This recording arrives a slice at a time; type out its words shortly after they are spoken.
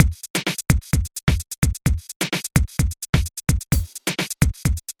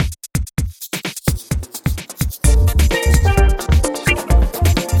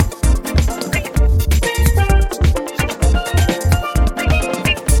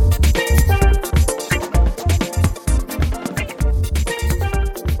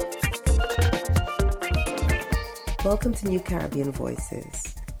Welcome to New Caribbean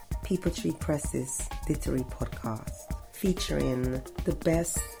Voices, People Tree Press's literary podcast, featuring the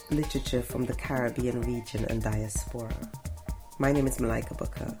best literature from the Caribbean region and diaspora. My name is Malika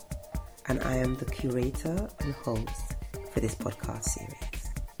Booker, and I am the curator and host for this podcast series.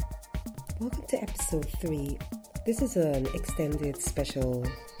 Welcome to episode 3. This is an extended special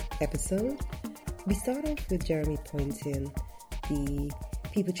episode. We start off with Jeremy Poynton, the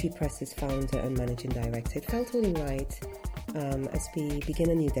People Tree Press's founder and managing director. It felt only right as we begin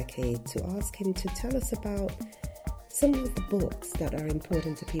a new decade to ask him to tell us about some of the books that are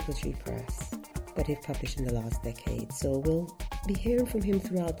important to People Tree Press that he've published in the last decade. So we'll be hearing from him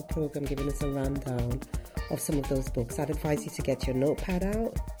throughout the program, giving us a rundown of some of those books. I'd advise you to get your notepad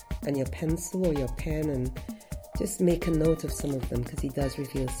out and your pencil or your pen and just make a note of some of them, because he does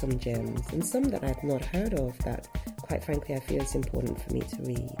reveal some gems and some that I've not heard of that, quite frankly, I feel it's important for me to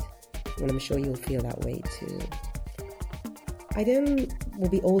read. And I'm sure you'll feel that way too. I then will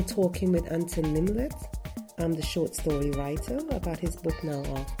be all talking with Anton Nimlet, the short story writer, about his book Now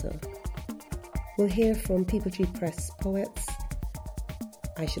After. We'll hear from People Tree Press poets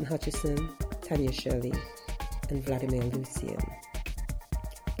Aishan Hutchison, Tanya Shirley, and Vladimir Lucian.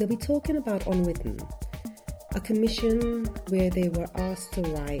 They'll be talking about Unwritten, a commission where they were asked to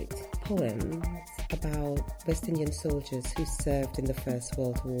write poems about West Indian soldiers who served in the First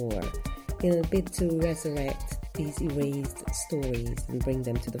World War in a bid to resurrect these erased stories and bring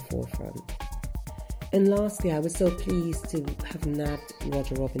them to the forefront. And lastly, I was so pleased to have nabbed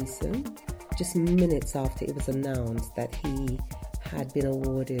Roger Robinson just minutes after it was announced that he had been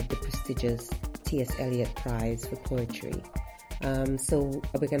awarded the prestigious T.S. Eliot Prize for Poetry. So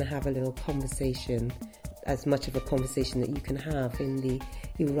we're going to have a little conversation, as much of a conversation that you can have in the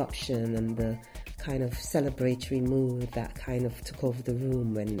eruption and the kind of celebratory mood that kind of took over the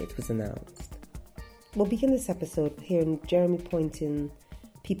room when it was announced. We'll begin this episode hearing Jeremy Poynton,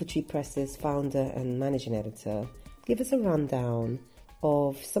 People Tree Press's founder and managing editor, give us a rundown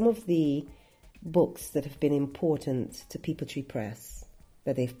of some of the books that have been important to People Tree Press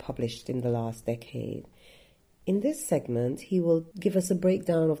that they've published in the last decade. In this segment, he will give us a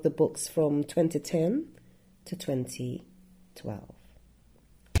breakdown of the books from 2010 to 2012.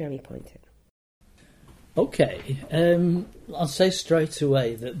 Jeremy Poynton. Okay, I'll say straight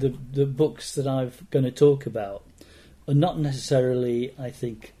away that the books that I'm going to talk about are not necessarily, I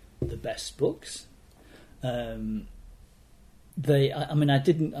think, the best books. It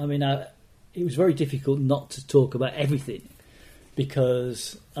was very difficult not to talk about everything,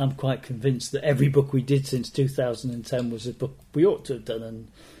 because I'm quite convinced that every book we did since 2010 was a book we ought to have done and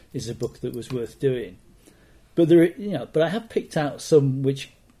is a book that was worth doing. But I have picked out some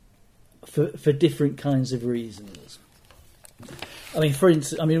which, for different kinds of reasons. For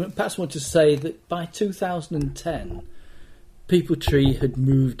instance, perhaps I want to say that by 2010, People Tree had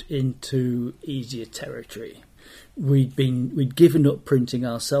moved into easier territory. We'd given up printing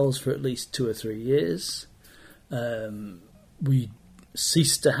ourselves for at least 2 or 3 years. We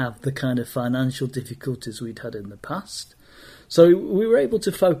ceased to have the kind of financial difficulties we'd had in the past. So we were able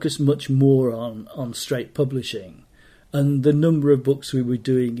to focus much more on straight publishing. And the number of books we were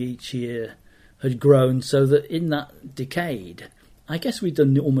doing each year had grown, so that in that decade, I guess we'd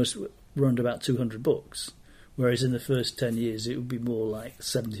done almost around about 200 books. Whereas in the first 10 years, it would be more like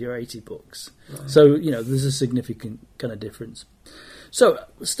 70 or 80 books. Right. So, there's a significant kind of difference. So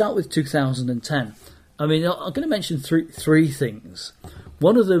let's start with 2010. I'm going to mention three things.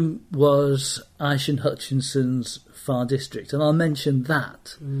 One of them was Aishan Hutchinson's Far District, and I'll mention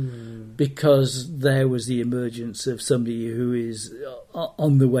that because there was the emergence of somebody who is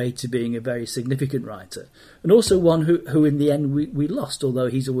on the way to being a very significant writer, and also one who in the end we lost, although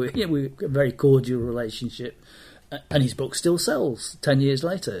we have a very cordial relationship, and his book still sells 10 years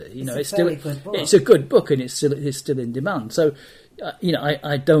later. It's a good book, and it's still in demand. So.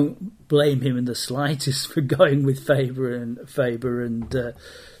 I don't blame him in the slightest for going with Faber and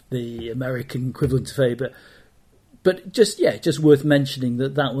the American equivalent to Faber, but just worth mentioning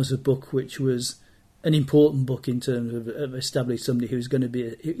that was a book which was an important book in terms of establishing somebody who's going to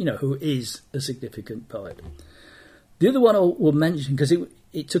be who is a significant poet. The other one I will mention, because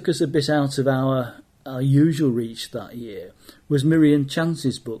it took us a bit out of our usual reach that year, was Miriam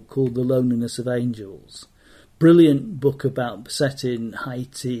Chance's book called The Loneliness of Angels. Brilliant book set in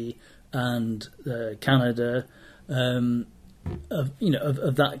Haiti and Canada, of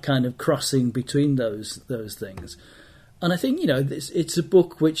that kind of crossing between those things. And I think it's a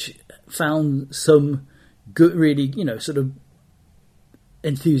book which found some good, really sort of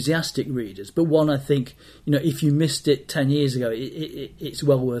enthusiastic readers, but one I think if you missed it 10 years ago, it's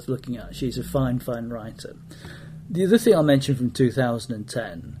well worth looking at. She's a fine writer. The other thing I mentioned from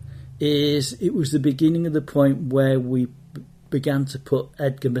 2010 is it was the beginning of the point where we began to put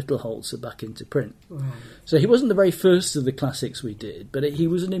Edgar Mittelholzer back into print. Right. So he wasn't the very first of the classics we did, but he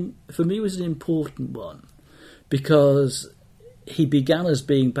was for me was an important one because he began as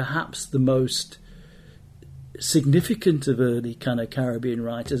being perhaps the most significant of early kind of Caribbean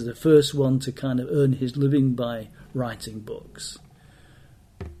writers, the first one to kind of earn his living by writing books,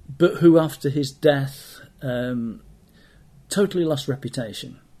 but who after his death totally lost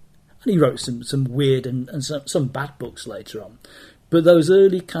reputation. And he wrote some weird and some bad books later on. But those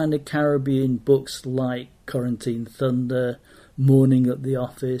early kind of Caribbean books like Quarantine Thunder, Morning at the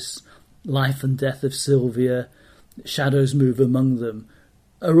Office, Life and Death of Sylvia, Shadows Move Among Them,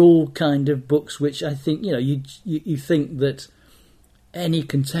 are all kind of books which I think, you think that any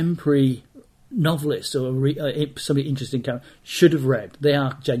contemporary novelist or somebody interested in should have read. They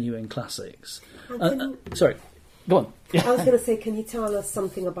are genuine classics. Sorry, go on. I was going to say, can you tell us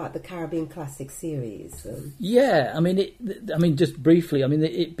something about the Caribbean Classic series? Yeah, just briefly,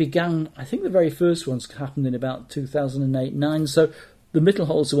 it began, I think the very first ones happened in about 2008-9, so the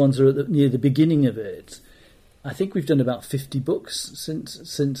Mittelholzer ones are near the beginning of it. I think we've done about 50 books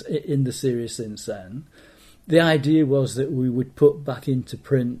since in the series since then. The idea was that we would put back into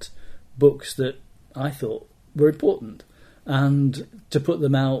print books that I thought were important, and to put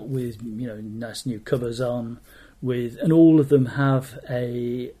them out with nice new covers on, and all of them have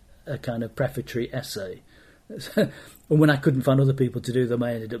a kind of prefatory essay. And when I couldn't find other people to do them,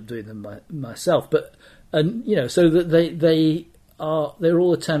 I ended up doing them myself. So that they're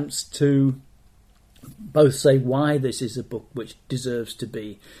all attempts to both say why this is a book which deserves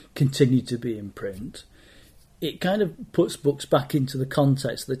to continue to be in print. It kind of puts books back into the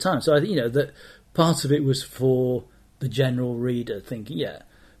context of the time. So I think that part of it was for the general reader, thinking,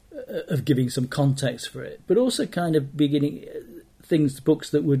 of giving some context for it, but also kind of beginning books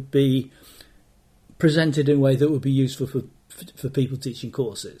that would be presented in a way that would be useful for people teaching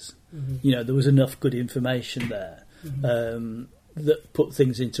courses. Mm-hmm. There was enough good information there that put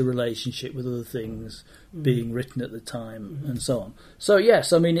things into relationship with other things being written at the time and so on. So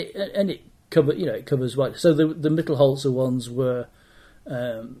yes, it covers wide. So the Mittelholzer ones were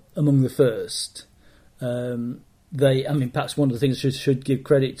among the first. Perhaps one of the things I should give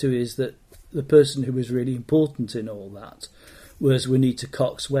credit to is that the person who was really important in all that was Juanita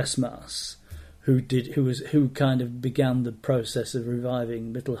Cox Westmass, who kind of began the process of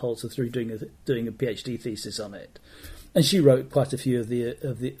reviving Mittelholzer through doing a PhD thesis on it, and she wrote quite a few of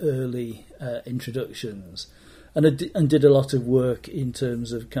the early introductions, and did a lot of work in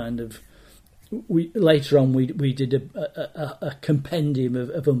terms of kind of. Later on we did a compendium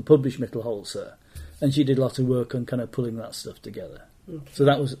of unpublished Mittelholzer. And she did a lot of work on kind of pulling that stuff together. Okay. So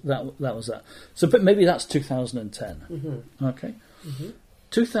that was that. So, but maybe that's 2010. Mm-hmm. Okay. Mm-hmm.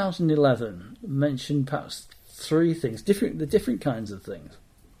 2011 mentioned perhaps three things, the different kinds of things.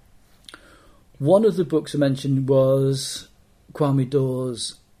 One of the books I mentioned was Kwame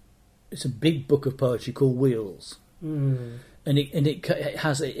Dawes. It's a big book of poetry called Wheels, and it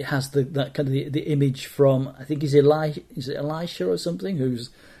has that kind of the image from, I think is it Elisha or something, who's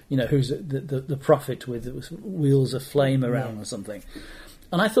the prophet with wheels of flame around or something.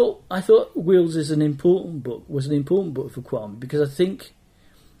 And I thought Wheels was an important book for Kwame, because I think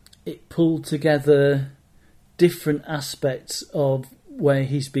it pulled together different aspects of where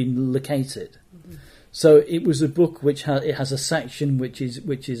he's been located. Mm-hmm. So it was a book which has a section which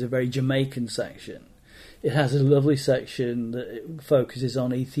is a very Jamaican section. It has a lovely section that focuses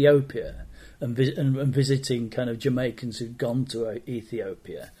on Ethiopia and visiting kind of Jamaicans who've gone to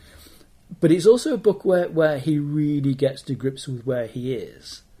Ethiopia. But it's also a book where he really gets to grips with where he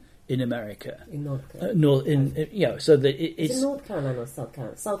is in America. In North Carolina. So that it's in North Carolina or South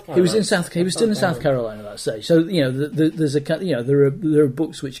Carolina. South Carolina. He was in South. He was still in South Carolina at that stage. So there's there are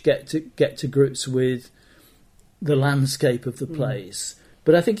books which get to grips with the landscape of the place.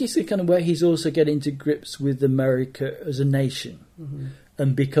 But I think it's the kind of where he's also getting to grips with America as a nation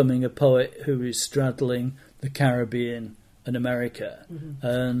and becoming a poet who is straddling the Caribbean and America.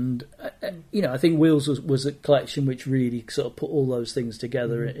 And I think Wheels was a collection which really sort of put all those things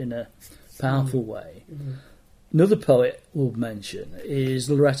together in a powerful way. Another poet we'll mention is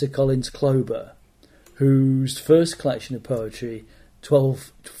Loretta Collins Klober, whose first collection of poetry,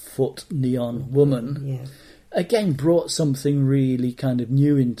 12-Foot Neon Woman, again brought something really kind of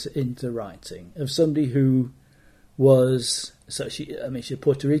new into writing, of somebody who was, she's a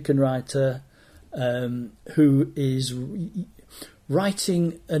Puerto Rican writer, who is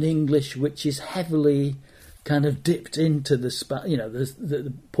writing an English which is heavily kind of dipped into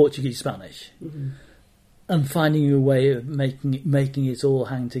the Portuguese Spanish, finding a way of making it all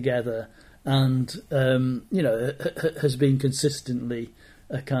hang together, and has been consistently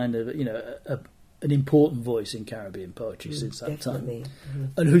a kind of an important voice in Caribbean poetry since that definitely. time,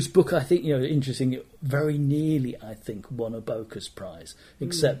 Mm-hmm. and whose book I think interesting, very nearly I think won a Bocas Prize,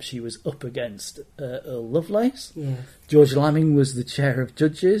 except she was up against Earl Lovelace. Yes. George Lamming was the chair of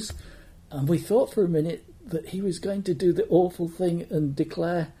judges, and we thought for a minute that he was going to do the awful thing and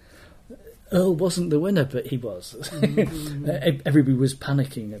declare Earl wasn't the winner, but he was. Everybody was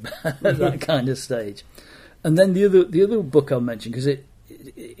panicking about that kind of stage. And then the other book I'll mention, because it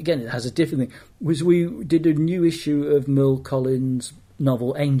has a different thing, was we did a new issue of Merle Collins'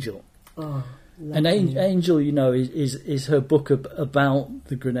 novel Angel. Oh, and Angel, is her book about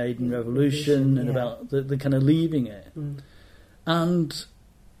the Grenadian Revolution and about the kind of leaving it. And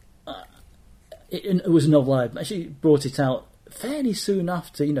it was a novel I actually brought it out fairly soon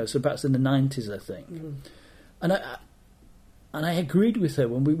after, so perhaps in the 90s, I think. And I agreed with her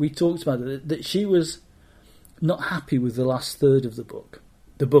when we talked about it, that she was not happy with the last third of the book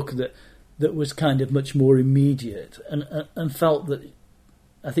that was kind of much more immediate, and felt that,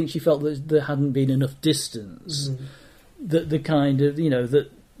 I think she felt that there hadn't been enough distance, that the kind of, that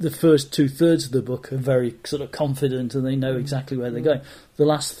the first 2/3 of the book are very sort of confident and they know exactly where they're going. The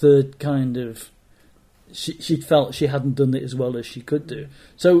last third kind of, she felt she hadn't done it as well as she could do.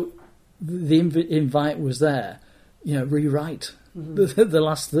 So the invite was there, rewrite the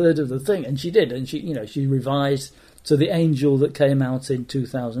last third of the thing, and she did, and she revised. So the Angel that came out in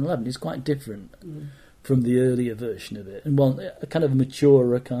 2011 is quite different from the earlier version of it, and a kind of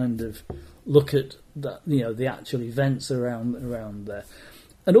maturer kind of look at that, the actual events around there.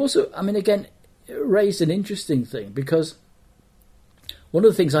 And also, again, it raised an interesting thing, because one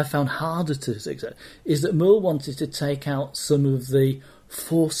of the things I found harder to accept is that Merle wanted to take out some of the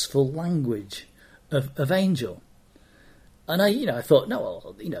forceful language of Angel. And I thought, no,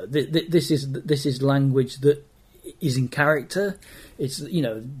 well, this is language that is in character. It's,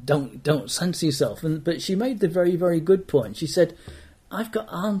 don't censor yourself. But she made the very, very good point. She said, I've got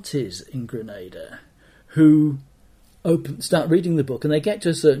aunties in Grenada who start reading the book, and they get to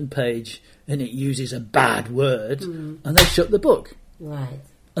a certain page and it uses a bad word, and they shut the book. Right.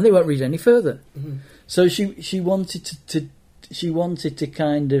 And they won't read any further. So she wanted to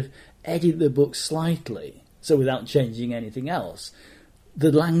kind of edit the book slightly, so without changing anything else.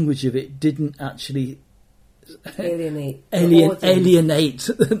 The language of it didn't actually alienate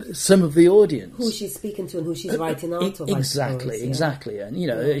some of the audience. Who she's speaking to and who she's writing out of. Exactly.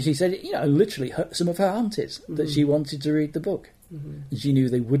 And she said, literally some of her aunties that she wanted to read the book. And she knew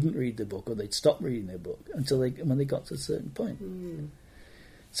they wouldn't read the book, or they'd stop reading the book when they got to a certain point.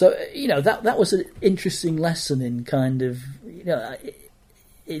 So that was an interesting lesson in kind of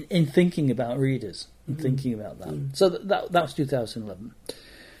in thinking about readers and thinking about that. So that was 2011.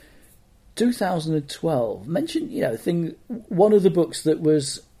 2012 mentioned one of the books that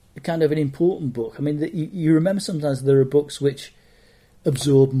was kind of an important book. You remember sometimes there are books which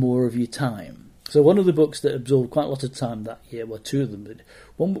absorb more of your time. So one of the books that absorbed quite a lot of time that year, well, two of them did.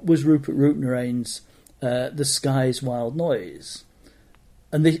 One was Rupert Rootnarain's The Sky's Wild Noise,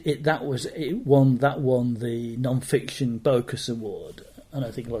 and it won the non-fiction Bocas Award, and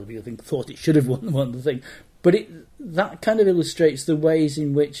I think a lot of people thought it should have won the thing. But that kind of illustrates the ways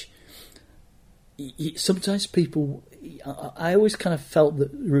in which sometimes people. I always kind of felt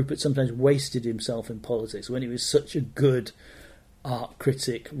that Rupert sometimes wasted himself in politics when he was such a good art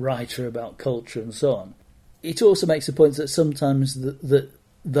critic, writer about culture and so on. It also makes the point that sometimes that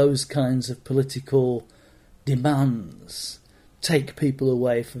those kinds of political demands take people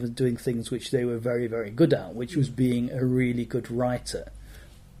away from doing things which they were very, very good at, which was being a really good writer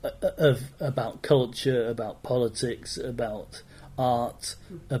about culture, about politics, about art,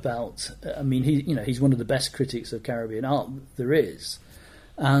 about. He's one of the best critics of Caribbean art there is,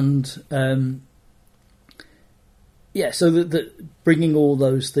 and so that bringing all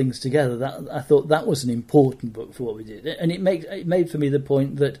those things together, that I thought that was an important book for what we did, and it made for me the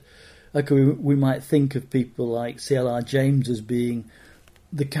point that we might think of people like C.L.R. James as being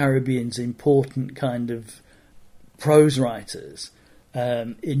the Caribbean's important kind of prose writers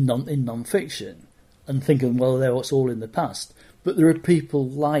in non-fiction, and think of them, well, they're what's all in the past. But there are people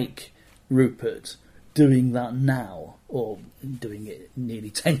like Rupert doing that now, or doing it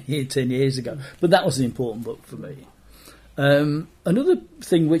nearly 10 years ago. But that was an important book for me. Another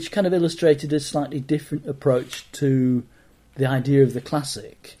thing which kind of illustrated a slightly different approach to the idea of the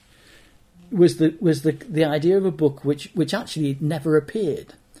classic was the idea of a book which actually never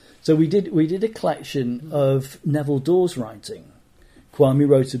appeared. So we did a collection of Neville Dawes writing Kwame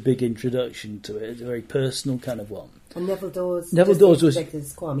wrote a big introduction to it, a very personal kind of one. And Neville Dawes. Neville Dawes was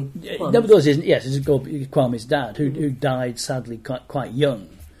Kwame. Neville Dawes isn't. Yes, it's Kwame's dad, who died sadly quite young.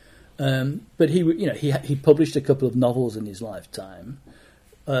 But he published a couple of novels in his lifetime.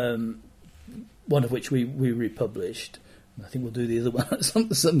 One of which we republished. I think we'll do the other one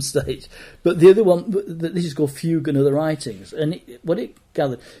at some stage. But the other one, this is called Fugue and Other Writings. And what it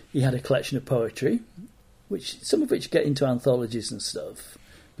gathered, he had a collection of poetry, some of which get into anthologies and stuff.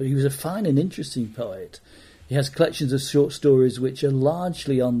 But he was a fine and interesting poet. He has collections of short stories which are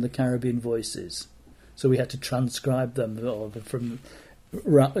largely on the Caribbean voices. So we had to transcribe them from,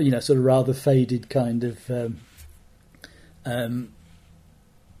 sort of rather faded kind of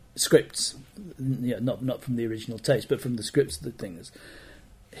scripts. Not from the original taste, but from the scripts of the things.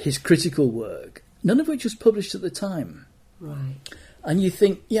 His critical work, none of which was published at the time. Right. And you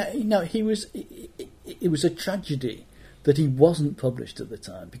think, it was a tragedy that he wasn't published at the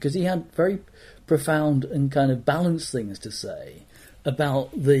time, because he had very profound and kind of balanced things to say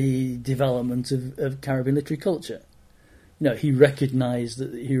about the development of Caribbean literary culture. He recognised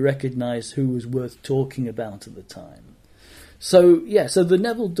who was worth talking about at the time. So the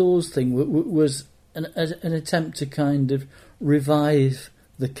Neville Dawes thing was an attempt to kind of revive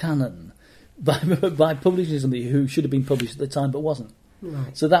the canon by publishing something who should have been published at the time but wasn't.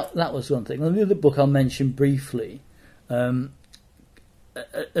 Right. So that was one thing. And the other book I'll mention briefly, as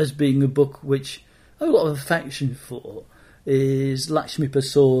being a book which I have a lot of affection for, is Lakshmi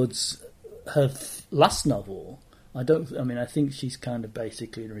Persaud's her last novel. I think she's kind of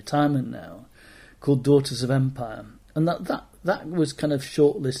basically in retirement now, called Daughters of Empire, and that was kind of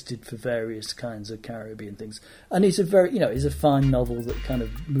shortlisted for various kinds of Caribbean things. And it's it's a fine novel that kind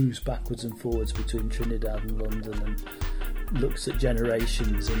of moves backwards and forwards between Trinidad and London and looks at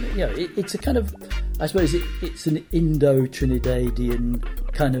generations. And it's a kind of, I suppose it's an Indo-Trinidadian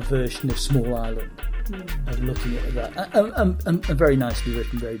kind of version of Small Island. Of looking at that, and very nicely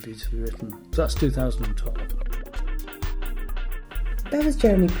written, very beautifully written. So that's 2012. That was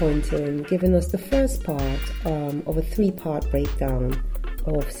Jeremy Poynton giving us the first part of a 3-part breakdown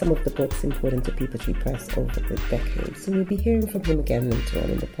of some of the books important to Peepal Tree Press over the decades. So we'll be hearing from him again later on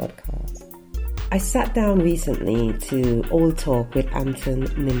in the podcast. I sat down recently to Old Talk with Anton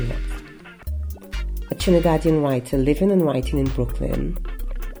Nimrod, a Trinidadian writer living and writing in Brooklyn.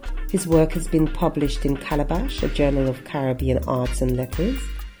 His work has been published in Calabash, a journal of Caribbean arts and letters,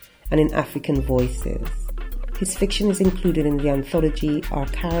 and in African Voices. His fiction is included in the anthology Our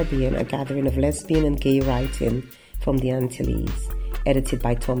Caribbean, a gathering of lesbian and gay writing from the Antilles, edited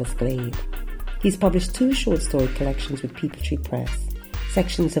by Thomas Glade. He's published 2 short story collections with Peepal Tree Press,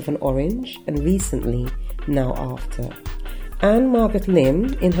 Sections of an Orange, and recently, Now After. Anne Margaret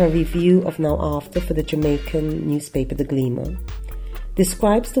Lim, in her review of Now After for the Jamaican newspaper The Gleamer,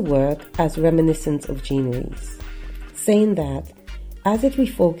 describes the work as reminiscent of Jean Rhys, saying that, as it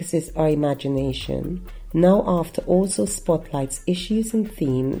refocuses our imagination, Now After also spotlights issues and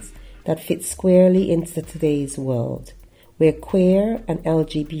themes that fit squarely into today's world, where queer and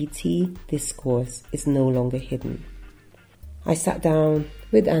LGBT discourse is no longer hidden. I sat down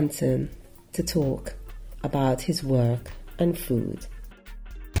with Anton to talk about his work and food.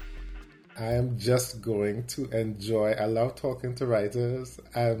 I am just going to enjoy. I love talking to writers.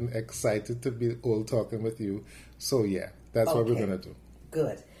 I'm excited to be all talking with you. So that's what we're going to do.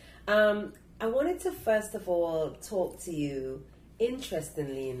 Good. I wanted to first of all talk to you,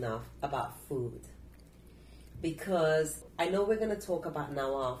 interestingly enough, about food. Because I know we're going to talk about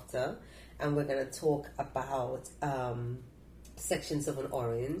Now After, and we're going to talk about Sections of an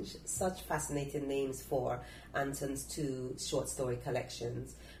Orange, such fascinating names for Anton's 2 short story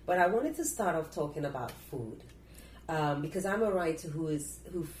collections. But I wanted to start off talking about food, because I'm a writer who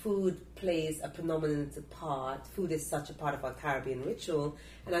food plays a predominant part. Food is such a part of our Caribbean ritual,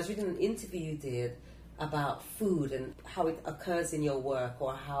 and I was reading an interview you did about food and how it occurs in your work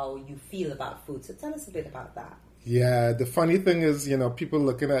or how you feel about food. So tell us a bit about that. Yeah, the funny thing is, people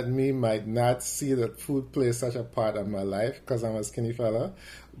looking at me might not see that food plays such a part of my life because I'm a skinny fella.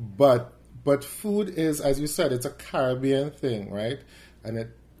 But food is, as you said, it's a Caribbean thing, right? And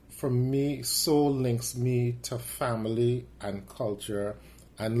it, for me, so links me to family and culture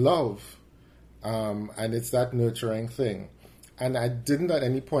and love. And it's that nurturing thing. And I didn't at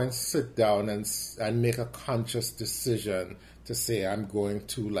any point sit down and make a conscious decision to say I'm going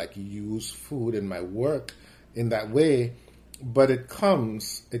to use food in my work in that way, but it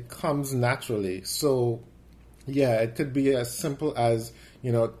comes naturally. So it could be as simple as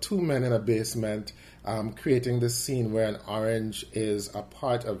 2 men in a basement creating this scene where an orange is a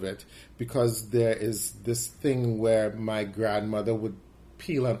part of it, because there is this thing where my grandmother would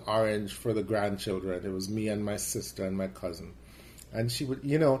peel an orange for the grandchildren. It was me and my sister and my cousin. And she would,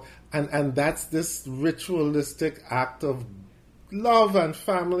 and that's this ritualistic act of love and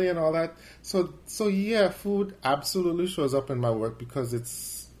family and all that. So yeah, food absolutely shows up in my work because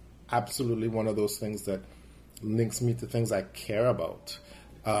it's absolutely one of those things that links me to things I care about.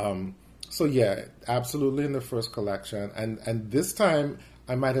 So yeah, absolutely in the first collection. And this time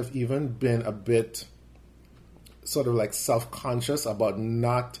I might have even been a bit sort of like self-conscious about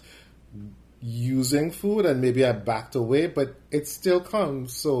not using food, and maybe I backed away, but it still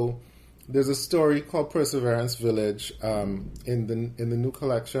comes. So there's a story called Perseverance Village in the new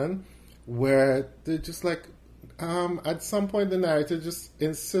collection where they're just like, at some point the narrator just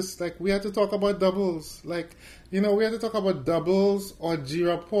insists, like, we had to talk about doubles. Like, we had to talk about doubles or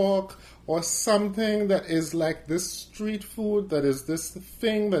Jira pork or something that is like this street food, that is this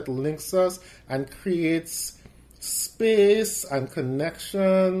thing that links us and creates space and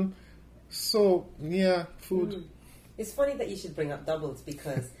connection. So, yeah, food. It's funny that you should bring up doubles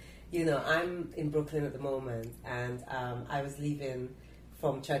because, I'm in Brooklyn at the moment, and I was leaving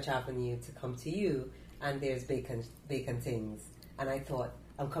from Church Avenue to come to you, and there's bacon things. And I thought,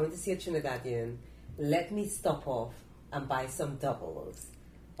 I'm coming to see a Trinidadian. Let me stop off and buy some doubles.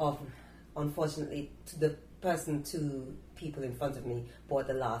 Unfortunately, two people in front of me bought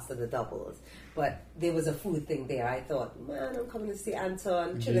the last of the doubles. But there was a food thing there. I thought, man, I'm coming to see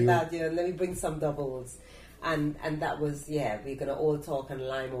Anton, Trinidadian. Let me bring some doubles. And that was, we're going to all talk and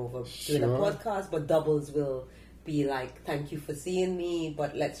lime over doing a podcast, but doubles will be like, thank you for seeing me,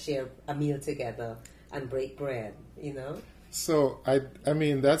 but let's share a meal together and break bread, So, I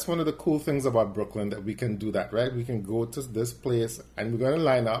mean, that's one of the cool things about Brooklyn, that we can do that, right? We can go to this place and we're going to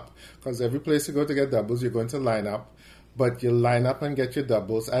line up, because every place you go to get doubles, you're going to line up. But you line up and get your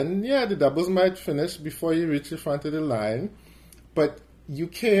doubles. And yeah, the doubles might finish before you reach the front of the line. But you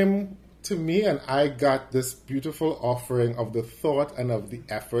came to me and I got this beautiful offering of the thought and of the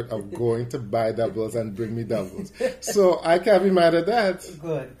effort of going to buy doubles and bring me doubles. So I can't be mad at that.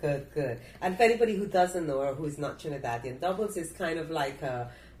 Good. And for anybody who doesn't know or who's not Trinidadian, doubles is kind of like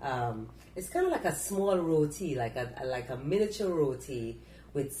it's kind of like a small roti, like a miniature roti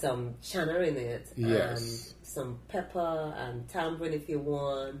with some chana in it, and some pepper and tamarind if you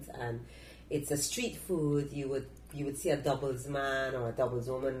want, and it's a street food. You would see a doubles man or a doubles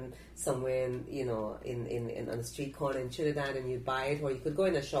woman somewhere in on the street corner in Trinidad, and you'd buy it, or you could go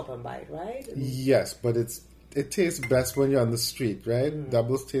in a shop and buy it, right? Yes, but it tastes best when you're on the street, right?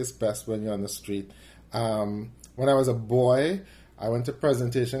 Doubles taste best when you're on the street. When I was a boy, I went to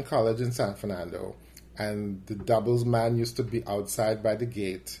Presentation College in San Fernando, and the doubles man used to be outside by the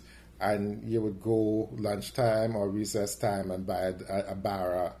gate, and you would go lunchtime or recess time and buy a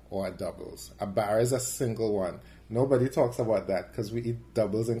barra or a doubles. A barra is a single one. Nobody talks about that because we eat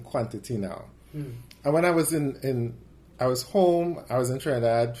doubles in quantity now. And when I was I was home, I was in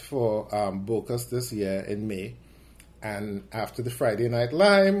Trinidad for Bocas this year in May. And after the Friday Night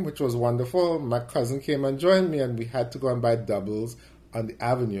Lime, which was wonderful, my cousin came and joined me, and we had to go and buy doubles on the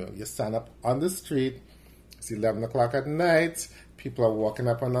avenue. You stand up on the street, it's 11 o'clock at night, people are walking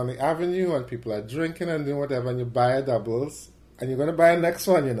up and down the avenue, and people are drinking and doing whatever, and you buy a doubles, and you're going to buy a next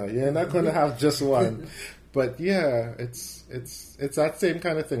one, You're not going to have just one. But yeah, it's that same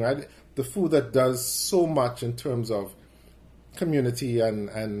kind of thing, right? The food that does so much in terms of community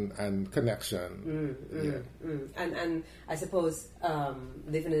and connection. And I suppose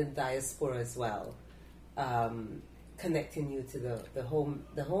living in the diaspora as well, connecting you to the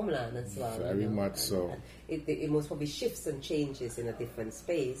homeland as well. Very much so. And it most probably shifts and changes in a different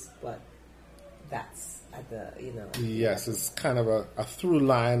space, but that's at the Yes, it's kind of a through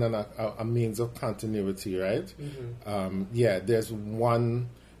line and a means of continuity, right? There's one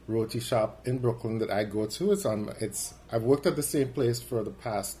roti shop in Brooklyn that I go to. I've worked at the same place for the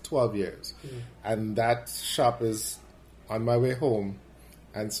past 12 years, and that shop is on my way home,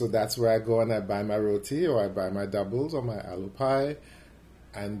 and so that's where I go and I buy my roti, or I buy my doubles or my aloo pie,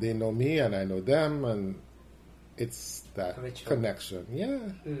 and they know me and I know them, and it's that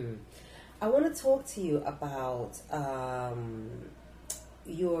connection. I want to talk to you about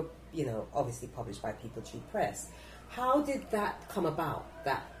your, obviously published by People Tree Press. How did that come about?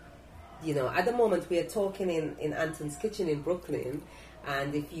 That, at the moment we are talking in Anton's Kitchen in Brooklyn,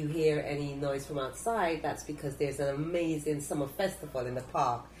 and if you hear any noise from outside, that's because there's an amazing summer festival in the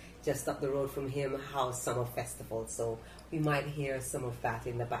park just up the road from him, House Summer Festival. So we might hear some of that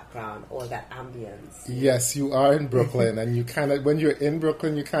in the background, all that ambience. Yes, you are in Brooklyn, and you kind of, when you're in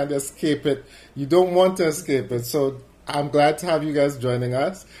Brooklyn, you can't escape it. You don't want to escape it. So I'm glad to have you guys joining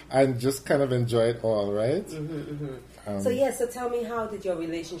us and just kind of enjoy it all, right? So tell me, how did your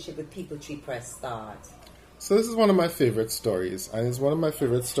relationship with People Tree Press start? So this is one of my favorite stories, and it's one of my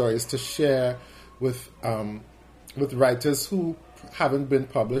favorite stories to share with writers who haven't been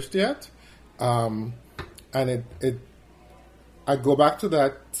published yet. And I go back to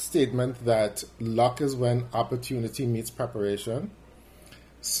that statement that luck is when opportunity meets preparation.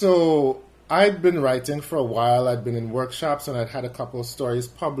 So I'd been writing for a while. I'd been in workshops, and I'd had a couple of stories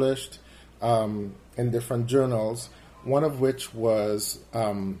published in different journals, one of which was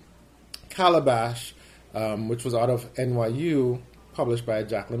Calabash, which was out of NYU, published by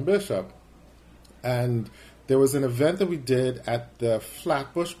Jacqueline Bishop. And there was an event that we did at the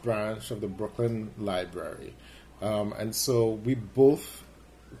Flatbush branch of the Brooklyn Library. And so we both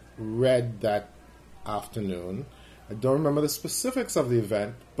read that afternoon. I don't remember the specifics of the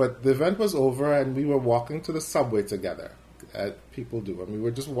event, but the event was over and we were walking to the subway together, as people do. And we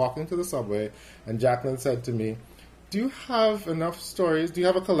were just walking to the subway, and Jacqueline said to me, "Do you have enough stories? Do you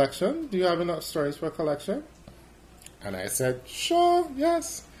have a collection? Do you have enough stories for a collection?" And I said, "Sure,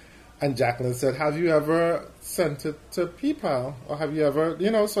 yes." And Jacqueline said, "Have you ever sent it to PayPal? Or have you ever,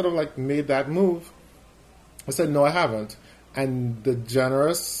 sort of like made that move?" I said, "No, I haven't." And the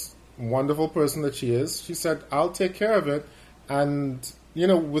generous, wonderful person that she is, she said, "I'll take care of it." And,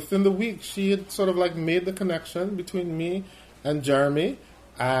 within the week, she had sort of like made the connection between me and Jeremy.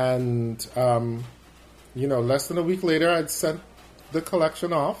 And, less than a week later, I'd sent the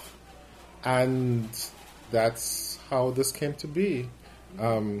collection off. And that's how this came to be.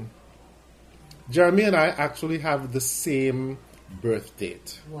 Jeremy and I actually have the same birth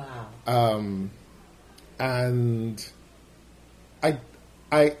date. Wow. And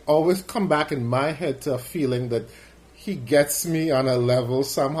I always come back in my head to a feeling that he gets me on a level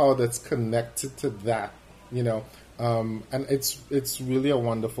somehow that's connected to that, and it's really a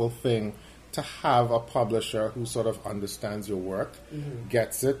wonderful thing to have a publisher who sort of understands your work,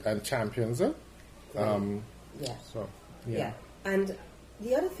 gets it, and champions it. Yeah. So, yeah. And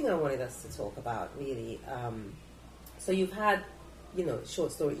the other thing I wanted us to talk about, really, so you've had,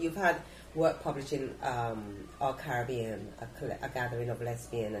 short story, you've had work published in Our Caribbean, a gathering of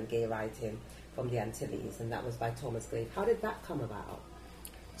lesbian and gay writing from the Antilles, and that was by Thomas Glave. How did that come about?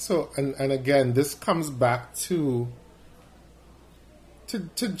 So, and again, this comes back to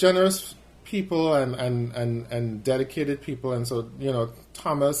generous people and dedicated people. And so,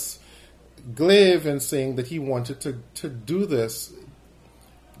 Thomas Glave, in saying that he wanted to do this,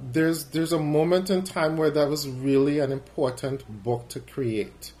 there's a moment in time where that was really an important book to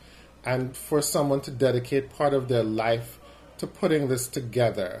create, and for someone to dedicate part of their life to putting this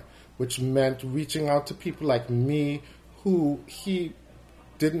together, which meant reaching out to people like me who he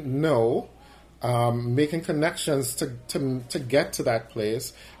didn't know, making connections to get to that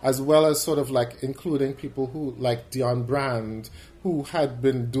place, as well as sort of like including people who, like Dion Brand, who had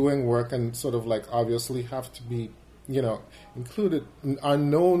been doing work and sort of like obviously have to be, included,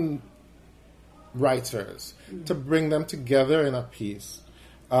 unknown writers, to bring them together in a piece.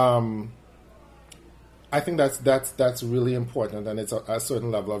 I think that's really important, and it's a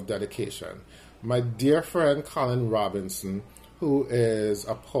certain level of dedication. My dear friend Colin Robinson, who is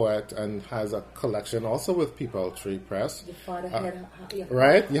a poet and has a collection also with People Tree Press. Your father had,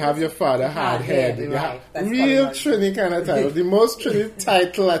 right? You have Your Father Had Head. Right. Real Trini kind of title. The most Trini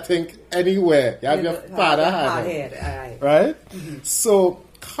title, I think, anywhere. You have Your Father Had Head. Right? Mm-hmm. So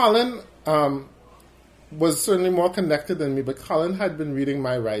Colin was certainly more connected than me, but Colin had been reading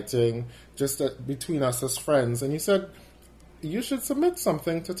my writing just between us as friends, and he said, "You should submit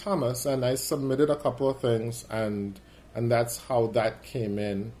something to Thomas." And I submitted a couple of things, and that's how that came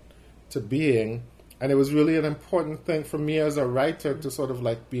in to being. And it was really an important thing for me as a writer to sort of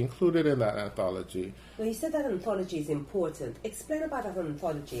like be included in that anthology. Well, you said that anthology is important. Explain about that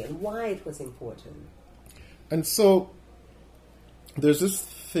anthology and why it was important. And so there's this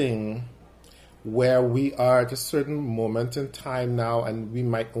thing where we are at a certain moment in time now, and we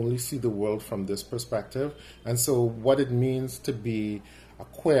might only see the world from this perspective. And so what it means to be a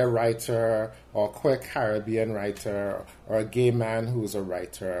queer writer or a queer Caribbean writer or a gay man who's a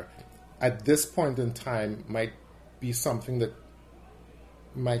writer at this point in time might be something that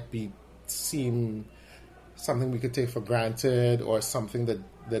might seem something we could take for granted, or something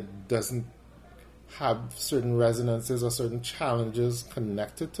that doesn't have certain resonances or certain challenges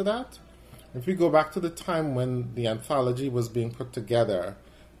connected to that. If we go back to the time when the anthology was being put together,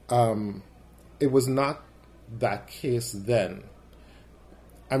 it was not that case then.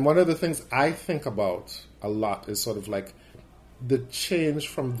 And one of the things I think about a lot is sort of like the change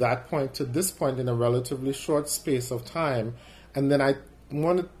from that point to this point in a relatively short space of time. And then I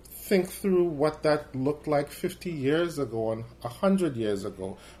want to think through what that looked like 50 years ago and 100 years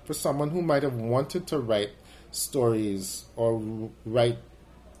ago for someone who might have wanted to write stories or write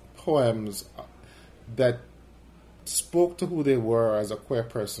poems that spoke to who they were as a queer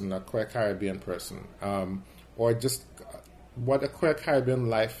person, a queer Caribbean person, or just what a queer Caribbean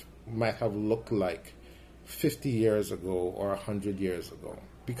life might have looked like 50 years ago or 100 years ago.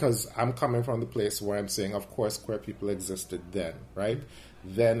 Because I'm coming from the place where I'm saying, of course, queer people existed then, right?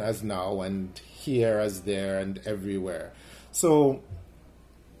 Then as now, and here as there, and everywhere. So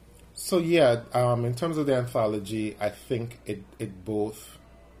yeah, in terms of the anthology, I think it both,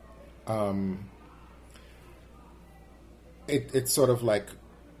 it sort of like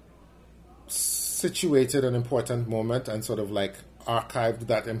situated an important moment and sort of like archived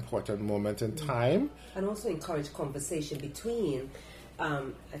that important moment in time. And also encourage conversation between,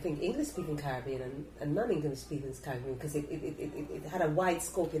 I think, English-speaking Caribbean and non-English-speaking Caribbean, because it had a wide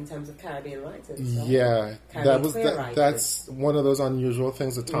scope in terms of Caribbean writers. So yeah, Caribbean that's one of those unusual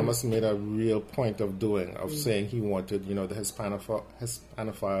things that Thomas made a real point of doing, of saying he wanted, the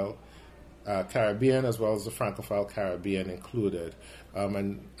Hispanophile Caribbean as well as the Francophile Caribbean included.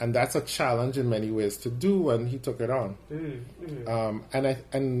 And that's a challenge in many ways to do, and he took it on.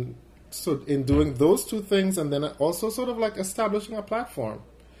 And so in doing those two things, and then also sort of like establishing a platform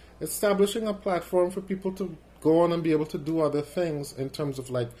for people to go on and be able to do other things in terms of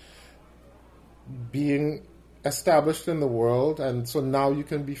like being established in the world, and so now you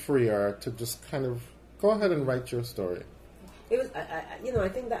can be freer to just kind of go ahead and write your story. It was, I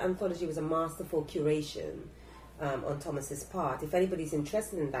think that anthology was a masterful curation on Thomas's part. If anybody's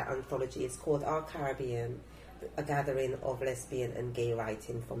interested in that anthology, it's called Our Caribbean, a gathering of lesbian and gay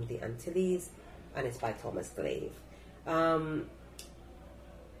writing from the Antilles, and it's by Thomas Glave.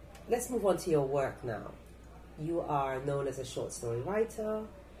 Let's move on to your work now. You are known as a short story writer.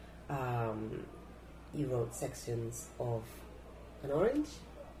 You wrote sections of An Orange.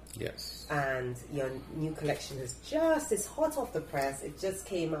 Yes. And your new collection is hot off the press. It just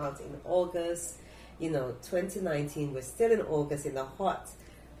came out in August. 2019. We're still in August in the hot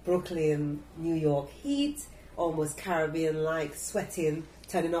Brooklyn, New York heat, almost Caribbean-like, sweating,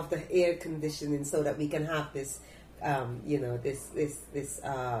 turning off the air conditioning so that we can have this, this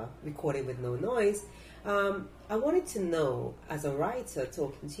recording with no noise. I wanted to know, as a writer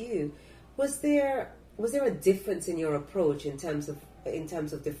talking to you, was there a difference in your approach in terms of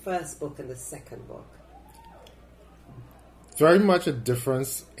the first book and the second book? Very much a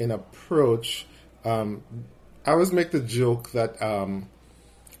difference in approach. I always make the joke that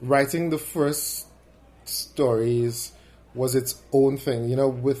writing the first stories was its own thing.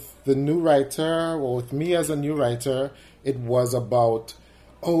 With the new writer, or with me as a new writer, it was about,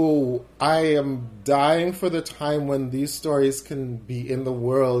 I am dying for the time when these stories can be in the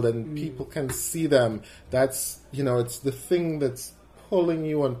world and people can see them. That's, it's the thing that's pulling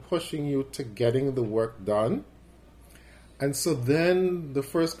you and pushing you to getting the work done. And so then the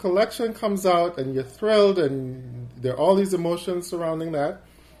first collection comes out and you're thrilled and there are all these emotions surrounding that.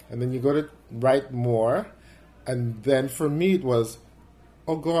 And then you go to write more. And then for me it was,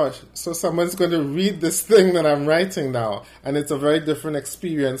 oh gosh, so someone's going to read this thing that I'm writing now. And it's a very different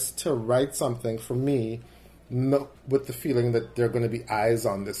experience to write something for me, with the feeling that there are going to be eyes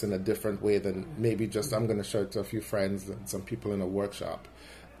on this in a different way than maybe just I'm going to show it to a few friends and some people in a workshop.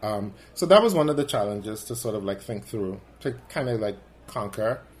 So that was one of the challenges to sort of like think through, to kind of like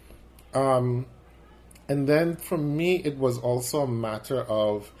conquer. And then for me, it was also a matter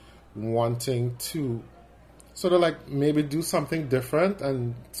of wanting to sort of like maybe do something different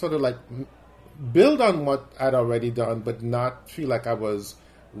and sort of like build on what I'd already done, but not feel like I was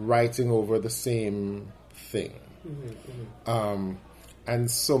writing over the same thing.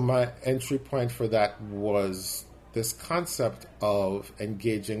 And so my entry point for that was this concept of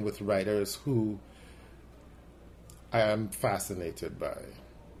engaging with writers who I am fascinated by,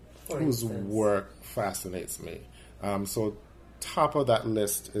 whose work fascinates me. So top of that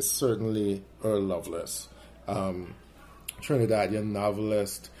list is certainly Earl Lovelace, Trinidadian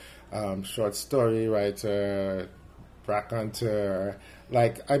novelist, short story writer, raconteur.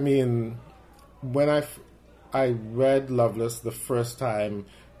 When I read Lovelace the first time,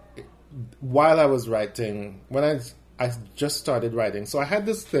 while I was writing, when I just started writing, so I had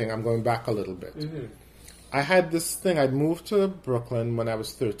this thing, I'm going back a little bit. I had this thing, I moved to Brooklyn when I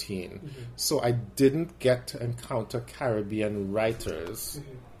was 13, so I didn't get to encounter Caribbean writers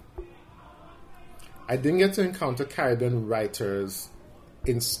I didn't get to encounter Caribbean writers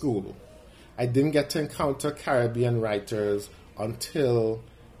in school. I didn't get to encounter Caribbean writers until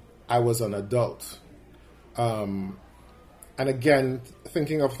I was an adult. And again,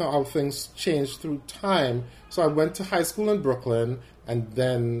 thinking of how things changed through time. So I went to high school in Brooklyn and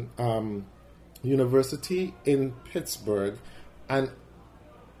then university in Pittsburgh. And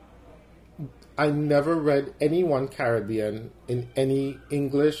I never read anyone Caribbean in any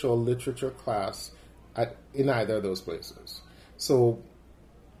English or literature class in either of those places. So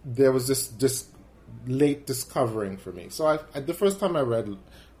there was this late discovering for me. So the first time I read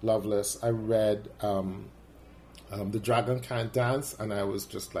Loveless, I read The Dragon Can't Dance, and I was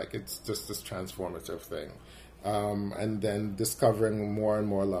just like, it's just this transformative thing. And then discovering more and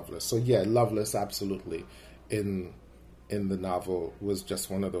more Loveless. So yeah, Loveless absolutely in the novel was just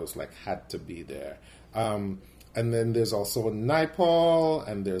one of those, like, had to be there. And then there's also Naipaul,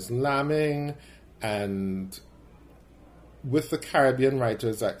 and there's Lambing, and with the Caribbean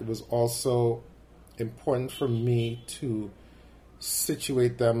writers, it was also important for me to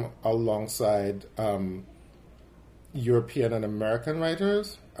situate them alongside European and American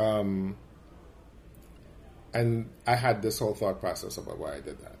writers. And I had this whole thought process about why I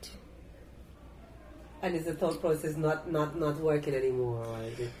did that. And is the thought process not working anymore? Or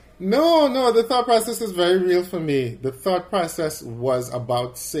is it... No, the thought process is very real for me. The thought process was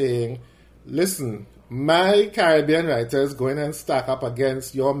about saying, listen, my Caribbean writers going and stack up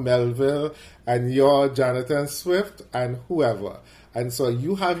against your Melville and your Jonathan Swift and whoever. And so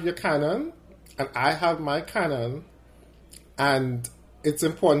you have your canon, and I have my canon, and it's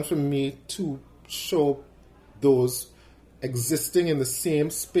important for me to show those existing in the same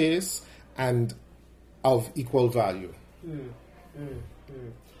space and of equal value.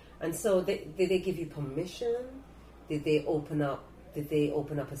 And so did they give you permission? Did they open up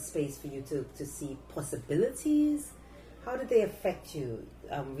a space for you to see possibilities? How did they affect you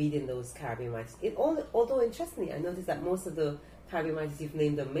reading those Caribbean writers? Although interestingly, I noticed that most of the Caribbean writers you've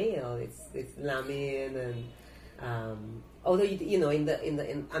named are male. It's Lamin and although in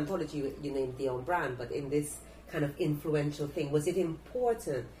the anthology you named Dion Brand, but in this kind of influential thing, was it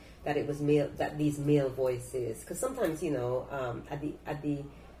important that it was male, that these male voices? Because sometimes at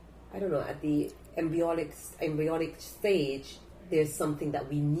the embryonic stage, there's something that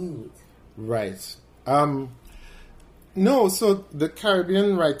we need. Right. No, so the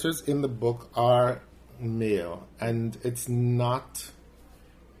Caribbean writers in the book are male, and it's not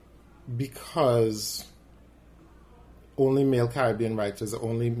because only male Caribbean writers,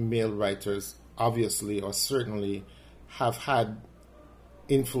 only male writers, obviously or certainly, have had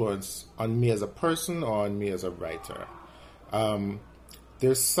influence on me as a person or on me as a writer.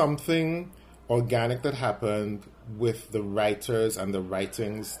 There's something organic that happened with the writers and the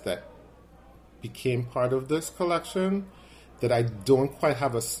writings that became part of this collection that I don't quite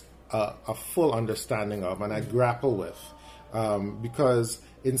have a full understanding of, and I grapple with. Because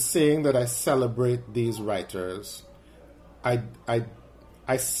in saying that I celebrate these writers, I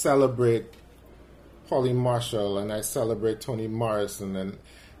celebrate Pauline Marshall and I celebrate Toni Morrison, and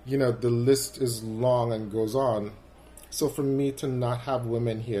the list is long and goes on. So for me to not have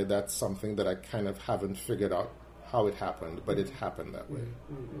women here, that's something that I kind of haven't figured out how it happened, but it happened that way.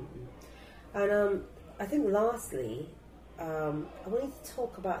 And I think lastly, I wanted to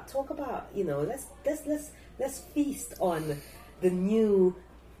talk about let's feast on the new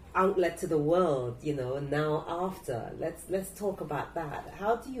outlet to the world, now after. Let's talk about that.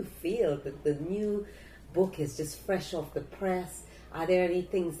 How do you feel that the new book is just fresh off the press? Are there any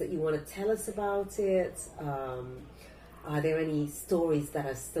things that you want to tell us about it? Are there any stories that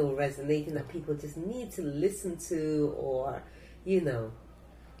are still resonating that people just need to listen to, or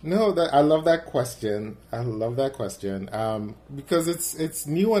No, I love that question. Because it's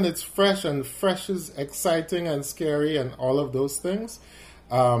new and it's fresh, and fresh is exciting and scary and all of those things.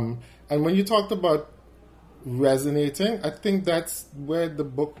 And when you talked about resonating, I think that's where the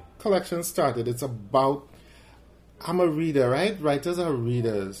book collection started. It's about, I'm a reader, right? Writers are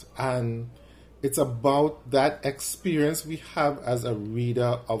readers, and it's about that experience we have as a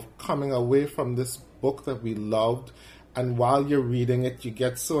reader of coming away from this book that we loved, and while you're reading it, you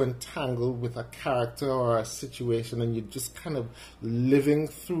get so entangled with a character or a situation, and you're just kind of living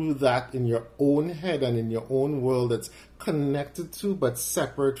through that in your own head and in your own world that's connected to but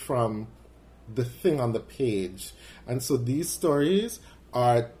separate from the thing on the page. And so these stories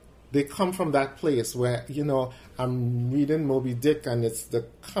they come from that place where, I'm reading Moby Dick and it's the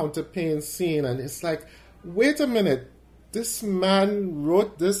counterpane scene, and it's like, wait a minute, this man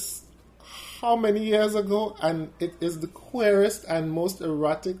wrote this how many years ago, and it is the queerest and most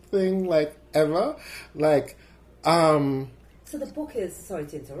erotic thing like ever. Like, so the book is, sorry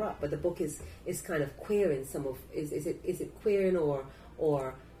to interrupt, but the book is kind of queer in some of, is it queering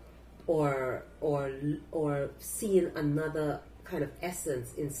or seeing another kind of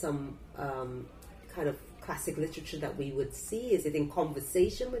essence in some kind of classic literature that we would see? Is it in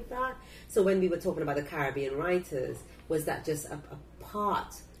conversation with that? So when we were talking about the Caribbean writers, was that just a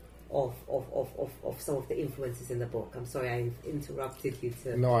part of some of the influences in the book? I'm sorry I interrupted you.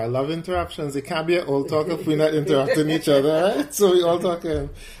 No, I love interruptions. It can't be an old talk if we're not interrupting each other, right? So we're all talking.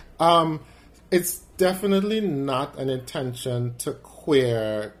 It's definitely not an intention to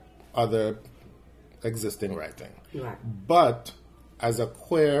queer other existing writing. Right. But as a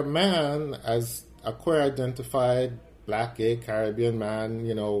queer man, as a queer identified black, gay, Caribbean man,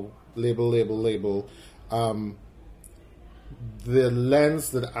 label, the lens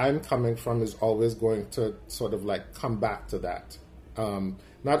that I'm coming from is always going to sort of like come back to that.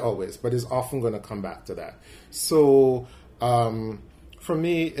 Not always, but is often going to come back to that. So for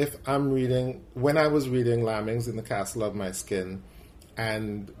me, if I'm reading, when I was reading Lambings in the Castle of My Skin,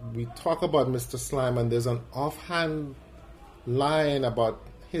 and we talk about Mr. Slime, and there's an offhand line about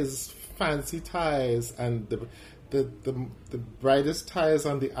his fancy ties and the brightest ties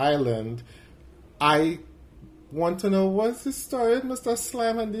on the island, I want to know, what's the story with Mr.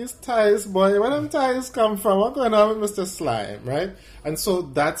 Slime and these ties, boy? Where them ties come from? What's going on with Mr. Slime, right? And so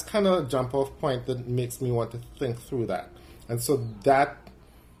that's kind of a jump-off point that makes me want to think through that. And so that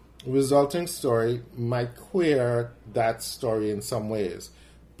resulting story might queer that story in some ways.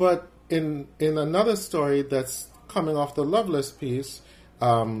 But in another story that's coming off the Loveless piece,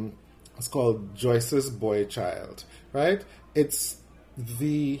 it's called Joyce's Boy Child, right? It's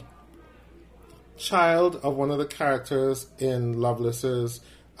the child of one of the characters in Lovelace's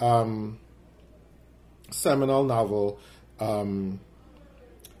seminal novel, Wine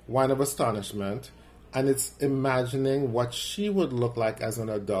of Astonishment, and it's imagining what she would look like as an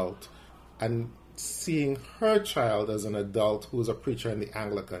adult and seeing her child as an adult who's a preacher in the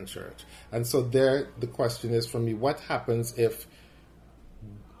Anglican Church. And so there, the question is for me, what happens if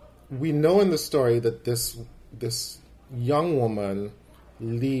we know in the story that this young woman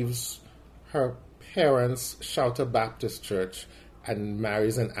leaves her parents' Shouter Baptist Church and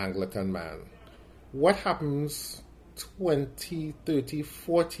marries an Anglican man? What happens 20, 30,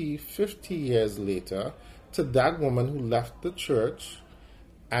 40, 50 years later to that woman who left the church,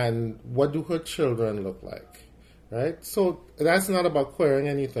 and what do her children look like, right? So that's not about queering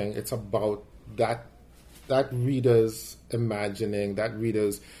anything. It's about that reader's imagining, that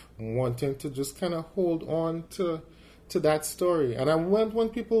reader's wanting to just kind of hold on to that story. And I want, when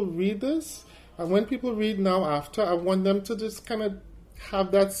people read this, and when people read Now After, I want them to just kind of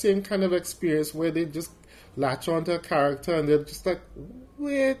have that same kind of experience where they just latch onto a character and they're just like,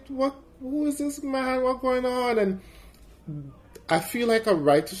 wait, who is this man? What's going on? And I feel like a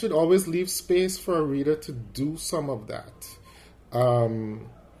writer should always leave space for a reader to do some of that. And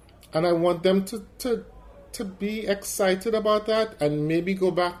I want them to be excited about that and maybe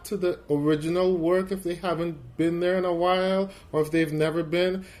go back to the original work if they haven't been there in a while or if they've never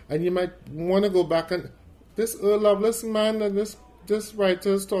been. And you might want to go back and this Earl Lovelace man that this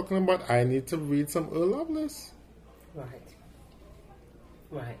writer is talking about, I need to read some Earl Lovelace. Right.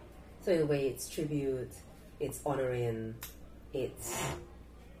 So in a way, it's tribute, it's honoring, it's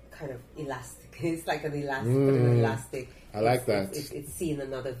kind of elastic. It's like an elastic. I like that. It's seeing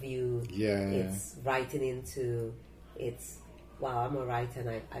another view. Yeah. It's writing into. It's wow. I'm a writer,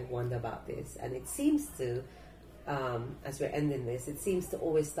 and I wonder about this. And it seems to, as we're ending this, it seems to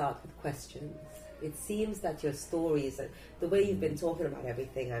always start with questions. It seems that your stories, the way you've been talking about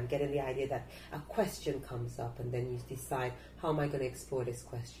everything, I'm getting the idea that a question comes up, and then you decide, how am I going to explore this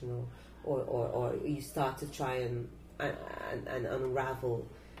question, or you start to try and unravel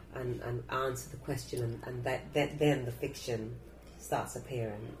and answer the question, and then the fiction starts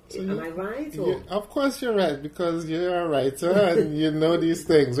appearing. So am I right? Or? Of course you're right, because you're a writer and you know these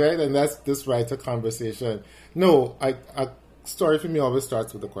things, right? And that's this writer conversation. No, a story for me always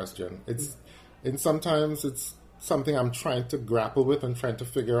starts with a question. And sometimes it's something I'm trying to grapple with and trying to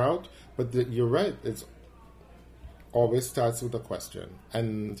figure out, but you're right, it always starts with a question.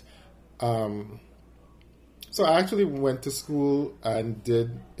 And so I actually went to school and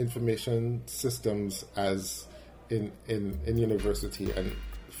did information systems as in university, and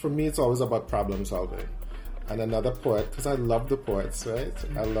for me it's always about problem solving. And another poet, because I love the poets, right?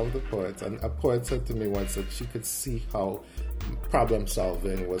 I love the poets, and a poet said to me once that she could see how problem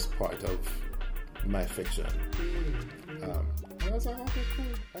solving was part of my fiction. I was like, okay, cool.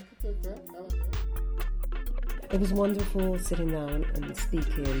 I could take that. I like that. It was wonderful sitting down and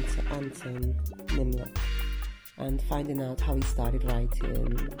speaking to Anton Nimlett and finding out how he started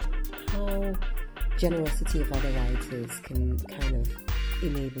writing, how generosity of other writers can kind of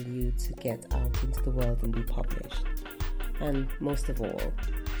enable you to get out into the world and be published. And most of all,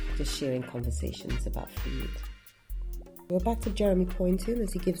 just sharing conversations about food. We're back to Jeremy Poynton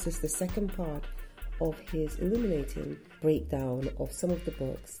as he gives us the second part of his illuminating breakdown of some of the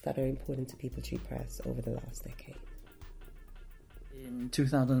books that are important to People Tree Press over the last decade. In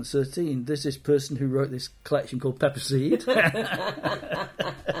 2013, there's this person who wrote this collection called Pepper Seed,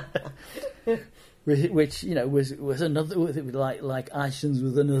 which was another, like Aishan's,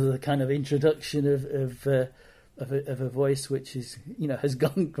 was another kind of introduction of a voice which is has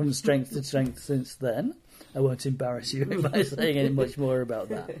gone from strength to strength since then. I won't embarrass you by saying any much more about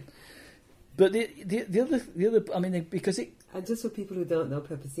that. But the other, I mean, because it. And just for people who don't know,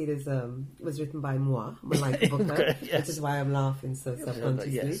 Pepper Seed was written by moi, Malika Booker, yes. which is why I'm laughing so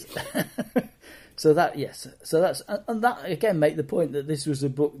subconsciously. Yes. So that's and that again make the point that this was a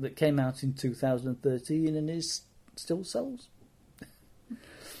book that came out in 2013 and is still sells.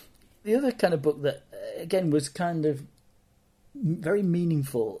 The other kind of book that again was kind of very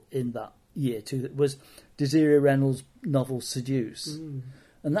meaningful in that year too was Desiree Reynolds' novel Seduce.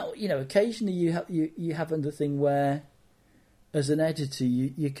 And that, occasionally you have the thing where, as an editor,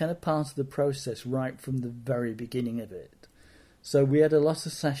 you're kind of part of the process right from the very beginning of it. So we had a lot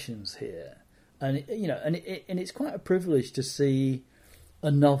of sessions here, and it's quite a privilege to see a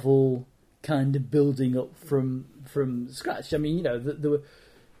novel kind of building up from scratch. I mean, there were,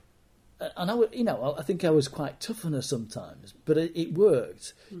 and I think I was quite tough on her sometimes, but it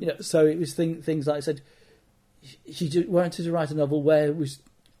worked. So it was things like I said, she wanted to write a novel where it was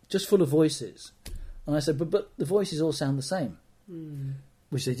just full of voices, and I said, but the voices all sound the same,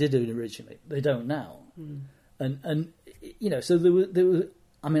 which they did originally. They don't now, and so there were.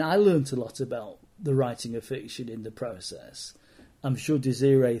 I mean, I learnt a lot about the writing of fiction in the process. I'm sure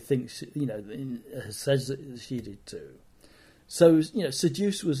Desiree thinks says that she did too. So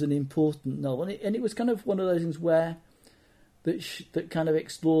Seduce was an important novel, and it was kind of one of those things where that kind of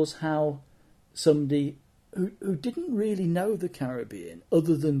explores how somebody who didn't really know the Caribbean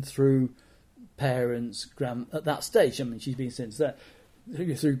other than through parents, at that stage. I mean, she's been since that,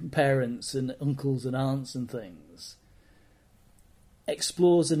 through parents and uncles and aunts and things,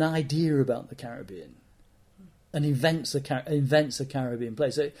 explores an idea about the Caribbean and invents a Caribbean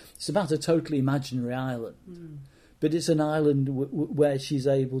place. So it's about a totally imaginary island, but it's an island where she's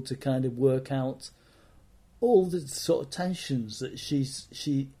able to kind of work out all the sort of tensions that she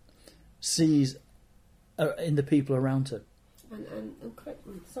sees in the people around her. And correct,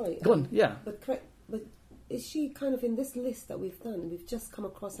 sorry. Go on, yeah. But is she kind of in this list that we've done? We've just come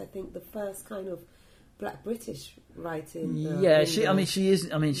across, I think, the first kind of Black British writing. She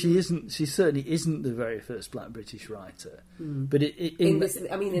certainly isn't the very first Black British writer. But in this list.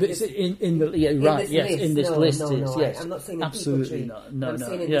 I'm not saying absolutely not. No,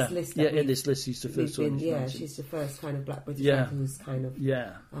 no. In this list. In this list, she's the first one. She's the first kind of Black British writer who's kind of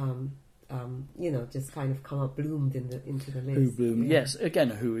just kind of bloomed into the list. Who bloomed? Yeah. Yes, again,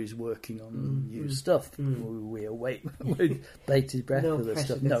 who is working on new stuff? We await with bated breath for the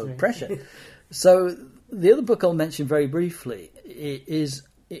stuff. No pressure. So the other book I'll mention very briefly is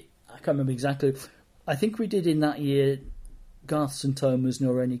I can't remember exactly. I think we did in that year Garth St Thomas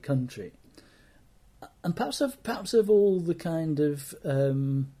Nor Any Country, and perhaps of all the kind of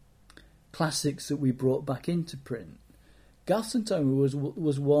classics that we brought back into print, Garth St Thomas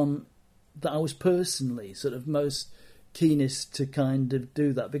was one that I was personally sort of most keenest to kind of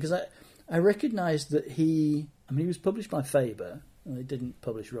do that, because I recognised that he was published by Faber, and they didn't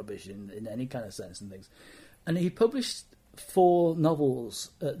publish rubbish in any kind of sense and things, and he published 4 novels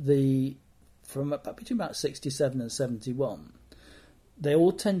between about 67 and 71. They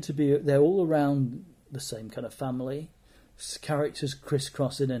all they're all around the same kind of family, characters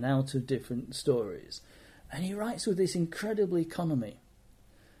crisscross in and out of different stories, and he writes with this incredible economy.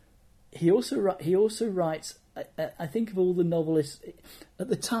 He also writes. I think of all the novelists at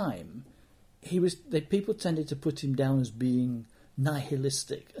the time, people tended to put him down as being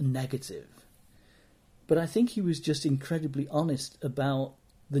nihilistic and negative, but I think he was just incredibly honest about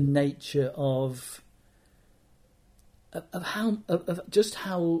the nature of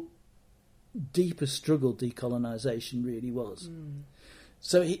how deep a struggle decolonisation really was.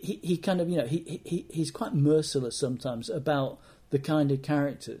 So he kind of he's quite merciless sometimes about the kind of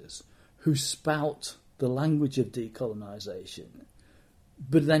characters who spout the language of decolonisation,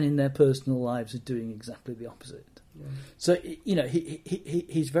 but then in their personal lives are doing exactly the opposite. Yeah. So, you know,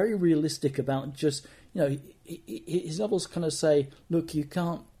 he's very realistic about just, you know, his novels kind of say, look, you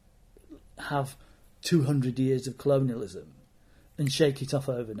can't have 200 years of colonialism and shake it off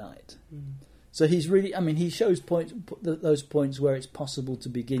overnight. So he's really, I mean, he shows those points where it's possible to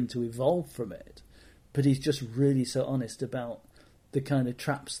begin to evolve from it, but he's just really so honest about the kind of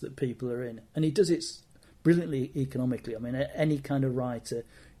traps that people are in. And he does it brilliantly economically. I mean, any kind of writer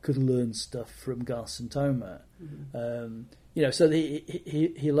could learn stuff from Garth St. Omer. You know, so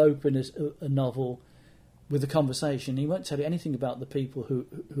he'll open a novel with a conversation. He won't tell you anything about the people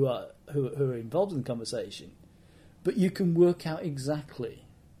who are involved in the conversation, but you can work out exactly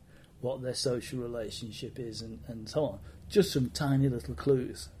what their social relationship is and so on, just from tiny little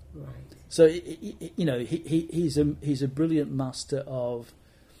clues. Right. So you know, he's a brilliant master of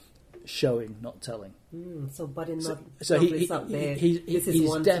showing, not telling. So, but in So he's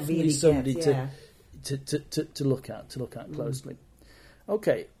definitely really somebody to to look at closely.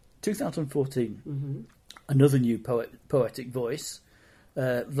 Okay, 2014, another new poetic voice,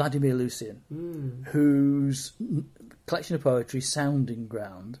 Vladimir Lucian, whose collection of poetry, Sounding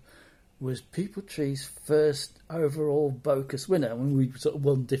Ground, was People Tree's first overall Bocas winner. I mean, we sort of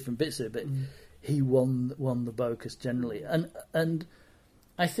won different bits of it, but he won the Bocas generally, and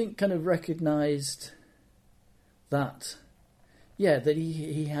I think kind of recognised that, that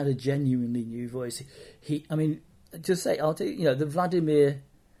he had a genuinely new voice. I mean, just say, I'll tell you, you know, the Vladimir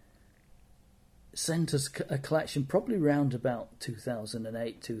sent us a collection probably around about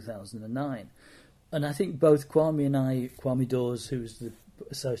 2008, 2009. And I think both Kwame Dawes, who's the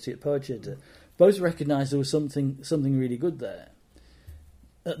associate poetry editor, both recognised there was something really good there.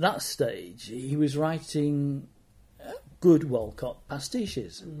 At that stage, he was writing good Walcott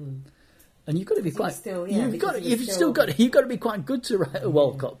pastiches. And you've got to be quite. You've got to be quite good to write a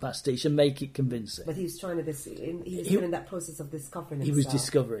Walcott pastiche and make it convincing. But he was trying to. He was still in that process of discovering. He was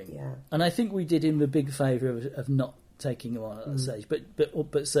discovering, and I think we did him the big favour of not taking him on at that stage,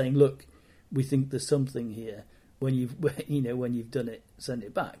 but saying, look, we think there's something here. When you've done it, send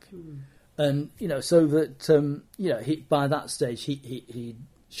it back. And you know, so that by that stage he'd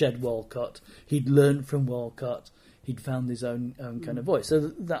shed Walcott. He'd learned from Walcott. He'd found his own kind of voice. So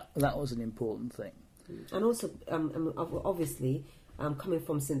that was an important thing. And also, obviously, coming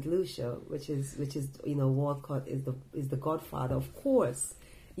from St. Lucia, which is Walcott is the godfather. Of course,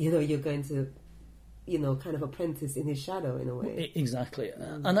 you're going to, kind of apprentice in his shadow in a way. Exactly.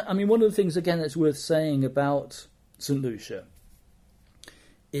 And I mean, one of the things again that's worth saying about St. Lucia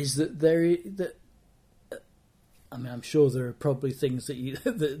is that I mean, I'm sure there are probably things that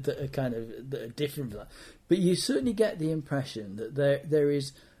are kind of that are different from that, but you certainly get the impression that there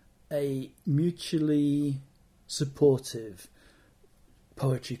is a mutually supportive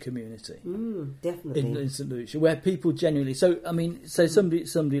poetry community. Definitely in St. Lucia, where people genuinely. So I mean, so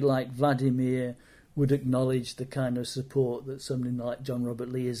somebody like Vladimir would acknowledge the kind of support that somebody like John Robert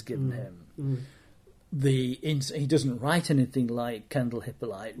Lee has given him. He doesn't write anything like Kendall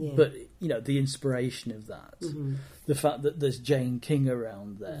Hippolyte, but the inspiration of that, the fact that there's Jane King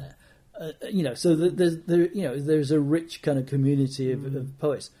around there, so there's a rich kind of community of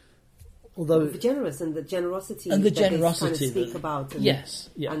poets. Although the generosity that they kind of speak about,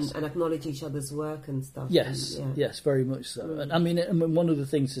 and acknowledge each other's work and stuff. Yes, very much so. And I mean, one of the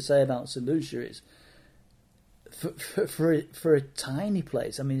things to say about St. Lucia is, for a tiny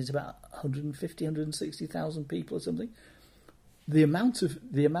place, I mean, it's about 160,000 people or something. The amount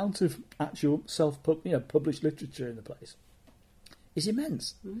of actual published literature in the place is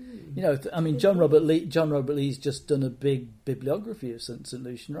immense. I mean, John Robert Lee's just done a big bibliography of St.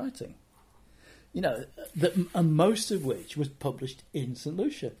 Lucian writing. And most of which was published in St.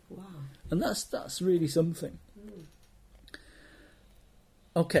 Lucia. Wow! And that's really something.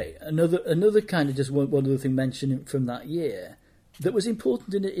 Okay, another kind of just one other thing mentioned from that year that was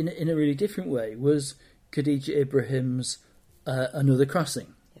important in a really different way was Khadija Ibrahim's Another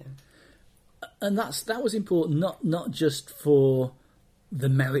Crossing, and that was important not just for the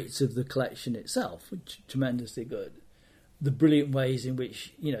merits of the collection itself, which is tremendously good, the brilliant ways in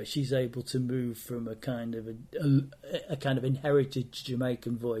which she's able to move from a kind of inherited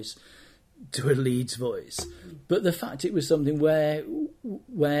Jamaican voice to a Leeds voice, but the fact it was something where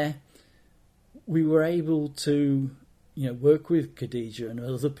we were able to work with Khadija and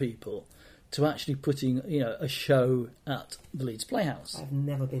other people to actually putting a show at the Leeds Playhouse. I've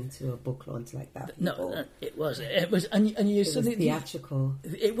never been to a book launch like that before. No, it was, and you suddenly theatrical.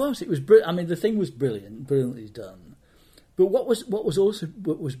 It was. I mean, the thing was brilliantly done. But what was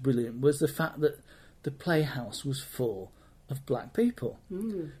brilliant was the fact that the Playhouse was full of black people.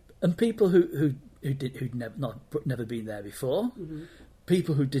 and people who'd never been there before,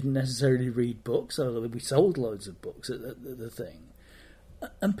 people who didn't necessarily read books, although we sold loads of books at the thing,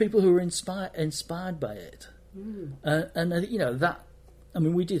 and people who were inspired by it, and you know that. I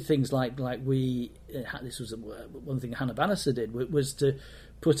mean, we did things like this was one thing Hannah Bannister did was to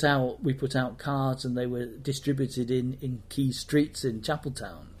put out cards, and they were distributed in key streets in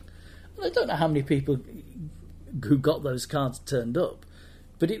Chapeltown. And I don't know how many people who got those cards turned up,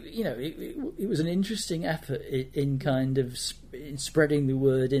 but it was an interesting effort in kind of in spreading the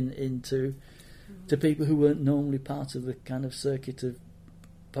word into to people who weren't normally part of the kind of circuit of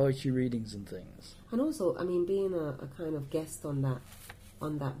poetry readings and things. And also, I mean, being a kind of guest on that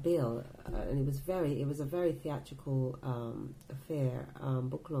bill, and it was a very theatrical affair,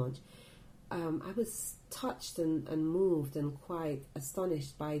 book launch. I was touched and moved and quite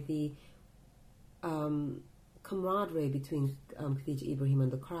astonished by the camaraderie between Khadija Ibrahim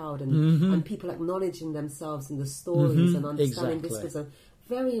and the crowd, and people acknowledging themselves in the stories and understanding this was a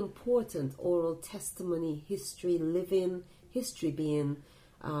very important oral testimony, living history being,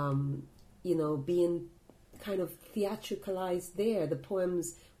 being kind of theatricalized there. The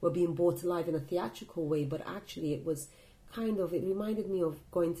poems were being brought alive in a theatrical way, but actually it reminded me of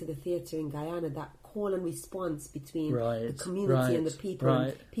going to the theatre in Guyana, that call and response between the community and the people,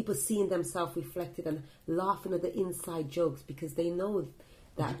 and people seeing themselves reflected and laughing at the inside jokes because they know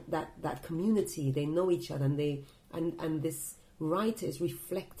that community, they know each other, and this writer is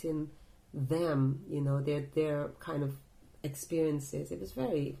reflecting them, their kind of experiences. It was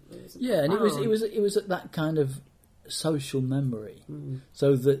and it was that kind of social memory,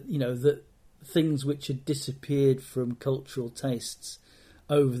 so that that things which had disappeared from cultural tastes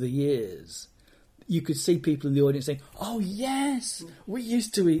over the years, you could see people in the audience saying, "Oh yes, we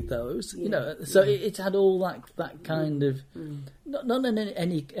used to eat those." So it had all that kind of not in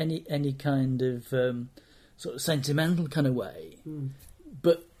any kind of sort of sentimental kind of way,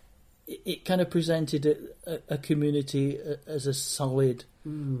 but it kind of presented a community as a solid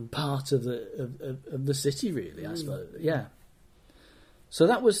part of the city, really. I suppose, yeah. So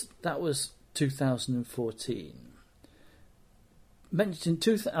that was 2014. Mentioned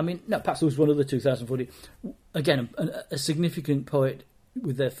perhaps it was one of the 2014. Again, a significant poet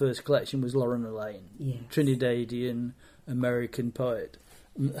with their first collection was Lorna Lane, Trinidadian American poet.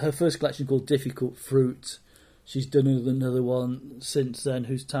 Her first collection called Difficult Fruit. She's done another one since then,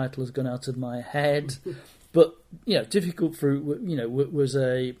 whose title has gone out of my head. But Difficult Fruit, was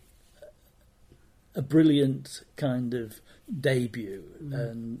a brilliant kind of debut,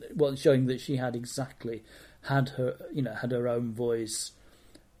 and showing that she had her own voice.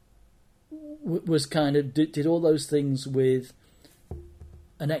 Was kind of did all those things with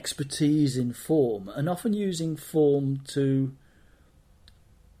an expertise in form, and often using form to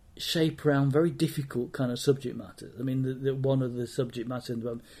shape around very difficult kind of subject matters. I mean, the one of the subject matter in the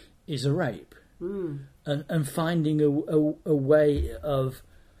moment is a rape, and finding a way of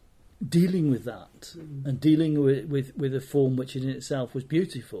dealing with that, and dealing with a form which in itself was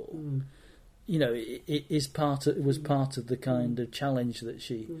beautiful. It was part of the kind of challenge that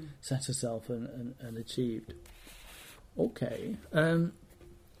she set herself and achieved. Okay,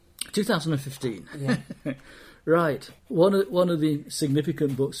 2015. Yeah. Right, one of the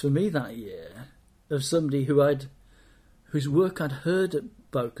significant books for me that year, of somebody whose work I'd heard at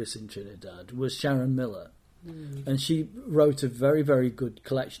Bocas in Trinidad, was Sharon Miller, and she wrote a very, very good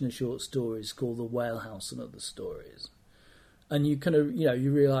collection of short stories called The Whale House and Other Stories. And you kind of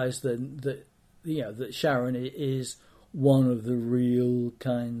you realise then that Sharon is one of the real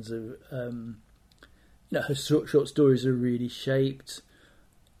kinds of her short stories are really shaped.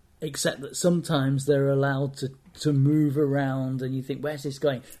 Except that sometimes they're allowed to move around, and you think, where's this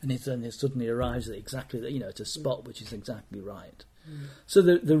going? And then it suddenly arrives at exactly at a spot which is exactly right. So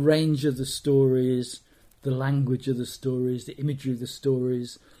the range of the stories, the language of the stories, the imagery of the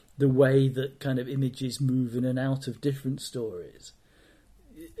stories, the way that kind of images move in and out of different stories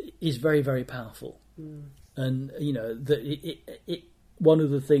is very, very powerful. And that it one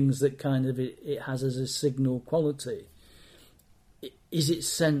of the things that kind of it has as a signal quality is its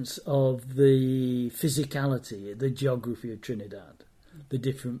sense of the physicality, the geography of Trinidad, the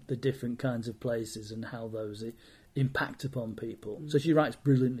different kinds of places and how those impact upon people. So she writes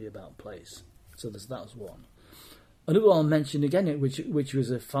brilliantly about place. So that was one. Another one I'll mention again, which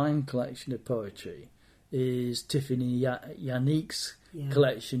was a fine collection of poetry, is Tiffany Yannick's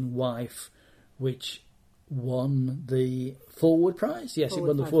collection Wife, which won the Forward Prize. Yes, it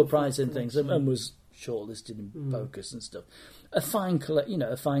won the Forward Prize in things and was shortlisted in Bocas and stuff. A fine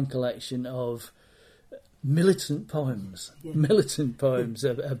collection of militant poems,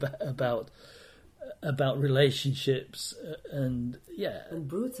 about relationships and And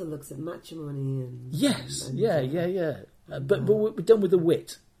Brutal looks at matrimony and but we're done with a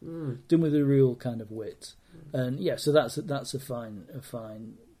wit, done with a real kind of wit, and so that's a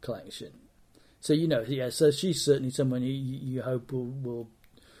fine collection. So so she's certainly someone you hope will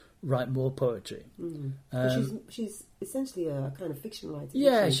write more poetry. She's essentially a kind of fiction writer.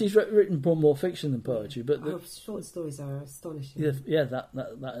 Yeah, she's written more fiction than poetry, but her short stories are astonishing. Yeah,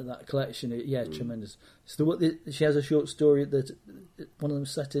 that collection, tremendous. So she has a short story that one of them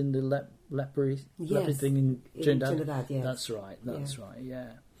set in the leopard thing in Trinidad. Yes. That's right.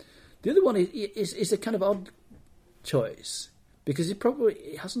 Yeah. The other one is a kind of odd choice because it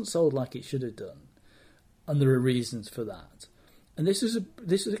hasn't sold like it should have done, and there are reasons for that. And this is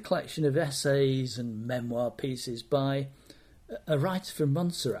a collection of essays and memoir pieces by a writer from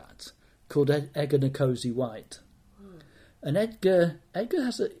Montserrat called Edgar Nkosi White. And Edgar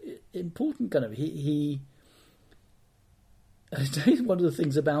has an important kind of I'll tell you one of the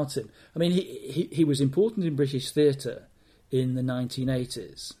things about him. I mean, he was important in British theatre in the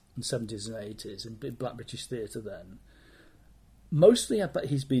 1980s and 70s and 80s, in Black British theatre then. Mostly, I bet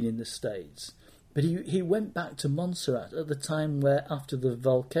he's been in the States. But he went back to Montserrat at the time where, after the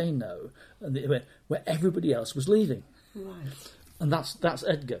volcano, where everybody else was leaving. Right. And that's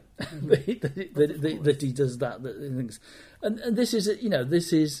Edgar, that he does that. And this is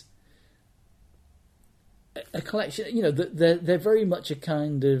a collection. They're very much a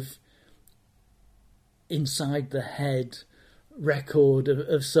kind of inside the head record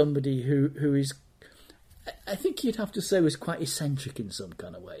of somebody who is. I think you'd have to say was quite eccentric in some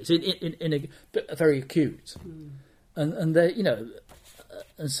kind of ways, in a very acute, and they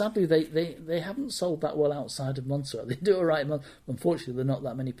and sadly they haven't sold that well outside of Montserrat. They do all right. Unfortunately, there are not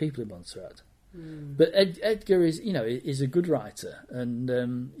that many people in Montserrat. But Edgar is a good writer, and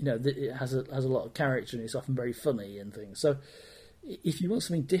it has a lot of character, and it's often very funny and things. So if you want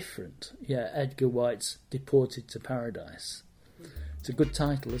something different, Edgar White's Deported to Paradise. It's a good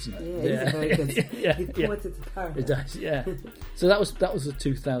title, isn't it? Yeah, it's very good. Deported to Paradise. It does, yeah. So that was the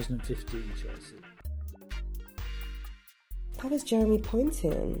 2015 choice. That was Jeremy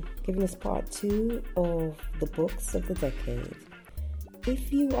Poynton giving us part 2 of the books of the decade.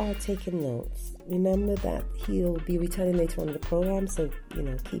 If you are taking notes, remember that he'll be returning later on in the program, so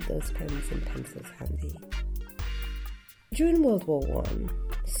keep those pens and pencils handy. During World War I,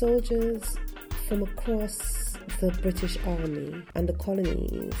 soldiers from across the British Army and the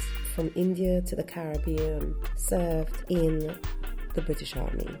colonies from India to the Caribbean served in the British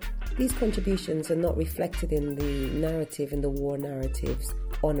Army. These contributions are not reflected in the war narratives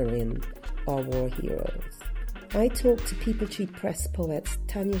honouring our war heroes. I talked to People Tree Press poets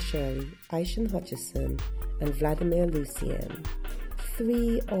Tanya Shirley, Aishan Hutchison and Vladimir Lucien,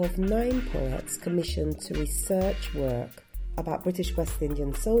 3 of 9 poets commissioned to research work about British West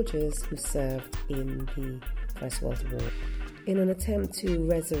Indian soldiers who served in the First World War, in an attempt to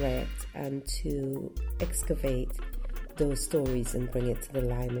resurrect and to excavate those stories and bring it to the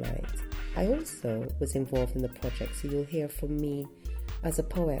limelight. I also was involved in the project, so you'll hear from me as a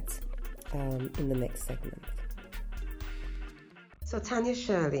poet in the next segment. So Tanya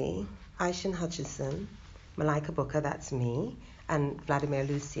Shirley, Aishan Hutchison, Malika Booker, that's me, and Vladimir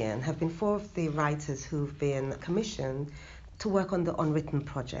Lucien have been 4 of the writers who've been commissioned to work on the Unwritten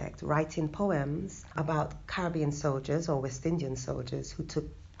Project, writing poems about Caribbean soldiers or West Indian soldiers who took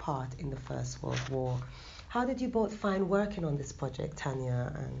part in the First World War. How did you both find working on this project,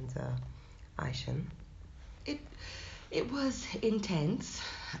 Tanya and Aishan? It was intense,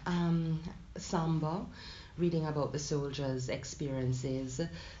 somber, reading about the soldiers' experiences,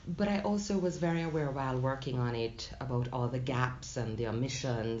 but I also was very aware while working on it about all the gaps and the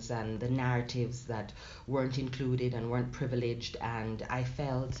omissions and the narratives that weren't included and weren't privileged, and I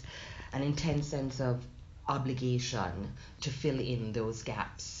felt an intense sense of obligation to fill in those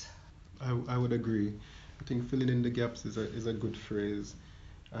gaps. I would agree. I think filling in the gaps is a good phrase,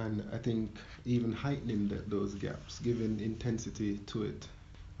 and I think even heightening those gaps, giving intensity to it.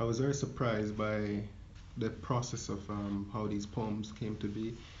 I was very surprised by the process of how these poems came to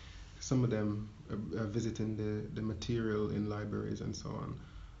be. Some of them are visiting the material in libraries and so on,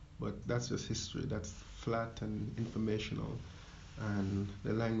 but that's just history. That's flat and informational, and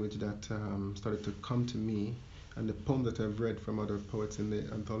the language that started to come to me and the poem that I've read from other poets in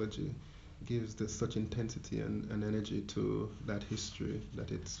the anthology gives such intensity and energy to that history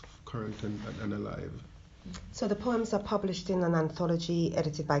that it's current and alive. So the poems are published in an anthology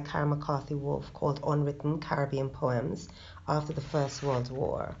edited by Karen McCarthy Wolf called Unwritten Caribbean Poems After the First World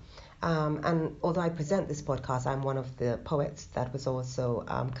War. And although I present this podcast, I'm one of the poets that was also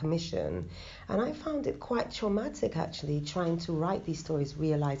commissioned. And I found it quite traumatic, actually, trying to write these stories,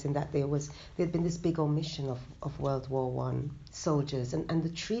 realizing that there'd been this big omission of World War One soldiers, and the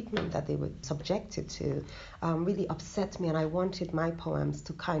treatment that they were subjected to really upset me. And I wanted my poems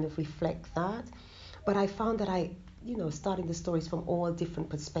to kind of reflect that. But I found that starting the stories from all different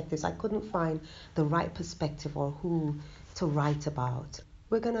perspectives, I couldn't find the right perspective or who to write about.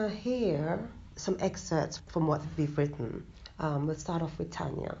 We're going to hear some excerpts from what we've written. We'll start off with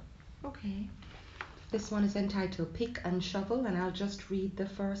Tanya. Okay. This one is entitled Pick and Shovel, and I'll just read the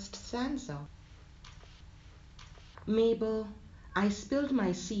first stanza. Mabel, I spilled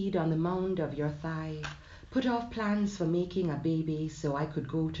my seed on the mound of your thigh, put off plans for making a baby so I could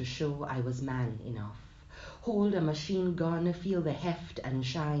go to show I was man enough. Hold a machine gun, feel the heft and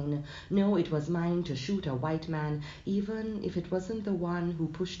shine. Know it was mine to shoot a white man, even if it wasn't the one who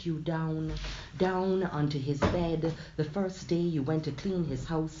pushed you down onto his bed the first day you went to clean his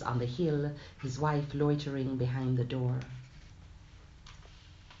house on the hill, his wife loitering behind the door.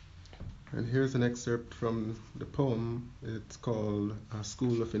 And here's an excerpt from the poem. It's called A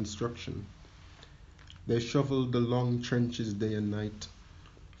School of Instruction. They shoveled the long trenches day and night,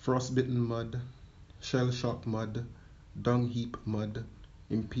 frostbitten mud, shell-shock mud, dung heap mud,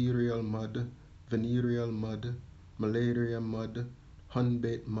 imperial mud, venereal mud, malaria mud,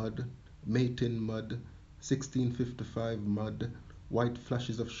 Hunbait mud, Matin mud, 1655 mud, white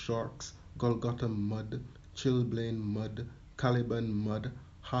flashes of sharks, Golgotha mud, Chilblain mud, Caliban mud,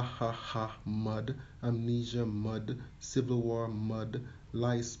 ha ha ha mud, amnesia mud, Civil War mud,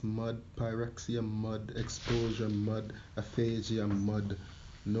 lice mud, pyrexia mud, exposure mud, aphasia mud.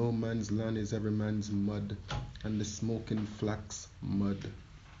 No man's land is every man's mud, and the smoking flax mud.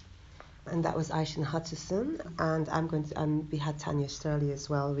 And that was Aishin Hutchison, and we had Tanya Sterling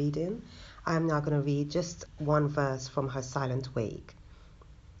as well reading. I'm now going to read just one verse from Her Silent Wake.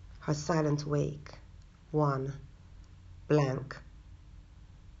 Her Silent Wake, 1, blank.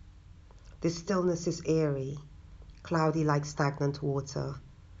 This stillness is eerie, cloudy like stagnant water.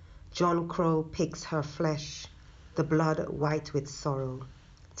 John Crow picks her flesh, the blood white with sorrow.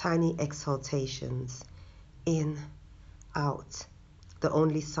 Tiny exhaltations, in, out, the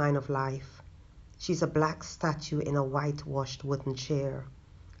only sign of life. She's a black statue in a whitewashed wooden chair,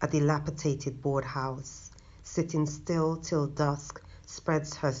 a dilapidated board house, sitting still till dusk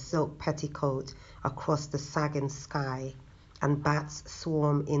spreads her silk petticoat across the sagging sky, and bats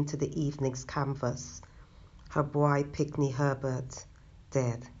swarm into the evening's canvas. Her boy Pickney Herbert,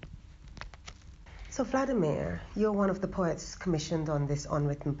 dead. So Vladimir, you're one of the poets commissioned on this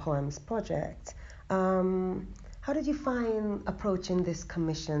Unwritten Poems project. How did you find approaching this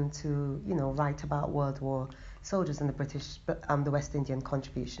commission to, write about World War soldiers and the West Indian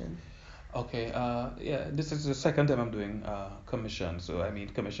contribution? Okay, this is the second time I'm doing commission. So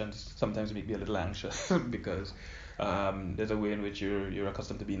commissions sometimes make me a little anxious because there's a way in which you're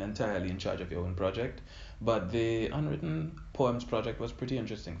accustomed to being entirely in charge of your own project. But the Unwritten Poems project was pretty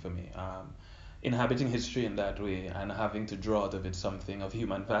interesting for me. Inhabiting history in that way and having to draw out of it something of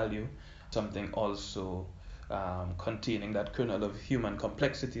human value, something also containing that kernel of human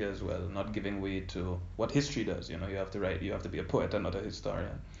complexity as well, not giving way to what history does. You have to write, you have to be a poet and not a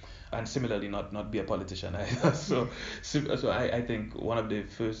historian, and similarly not be a politician either. So I think one of the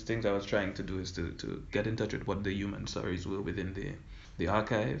first things I was trying to do is to get in touch with what the human stories were within the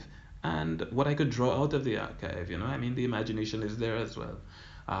archive and what I could draw out of the archive. The imagination is there as well.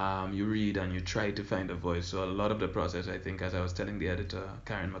 You read and you try to find a voice. So a lot of the process, I think, as I was telling the editor,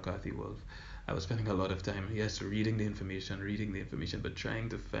 Karen McCarthy-Wolf, I was spending a lot of time, reading the information, but trying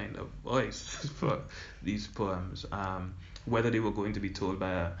to find a voice for these poems, whether they were going to be told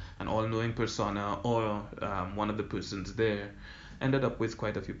by an all-knowing persona or one of the persons there. Ended up with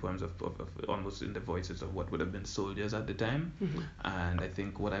quite a few poems of almost in the voices of what would have been soldiers at the time. Mm-hmm. And I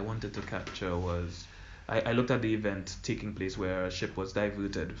think what I wanted to capture was, I looked at the event taking place where a ship was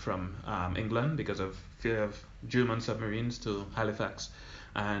diverted from England because of fear of German submarines to Halifax,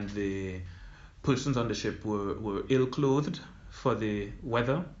 and the persons on the ship were ill-clothed for the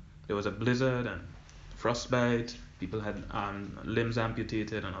weather. There was a blizzard and frostbite. People had limbs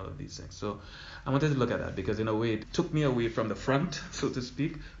amputated and all of these things. So I wanted to look at that because in a way it took me away from the front, so to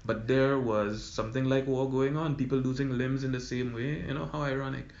speak, but there was something like war going on, people losing limbs in the same way. How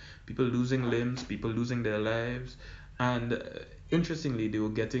ironic. People losing limbs, people losing their lives, and interestingly, they were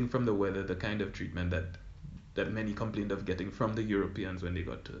getting from the weather the kind of treatment that many complained of getting from the Europeans when they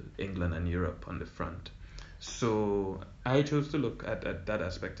got to England and Europe on the front. So I chose to look at that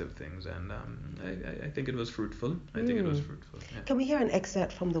aspect of things, and I think it was fruitful. Yeah. Can we hear an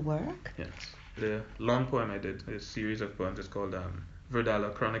excerpt from the work? Yes. The long poem I did, a series of poems, is called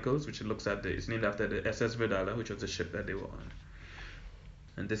Verdala Chronicles, which it's named after the SS Verdala, which was the ship that they were on.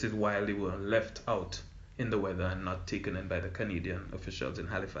 And this is while they were left out in the weather and not taken in by the Canadian officials in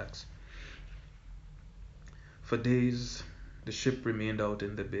Halifax. For days, the ship remained out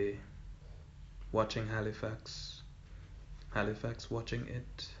in the bay, watching Halifax, Halifax watching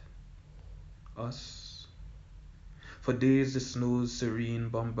it, us. For days, the snow's serene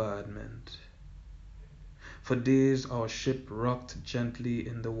bombardment. For days, our ship rocked gently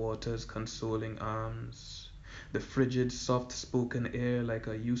in the water's consoling arms, the frigid, soft-spoken air like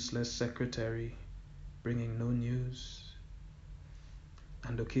a useless secretary, bringing no news.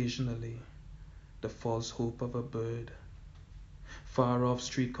 And occasionally, the false hope of a bird. Far-off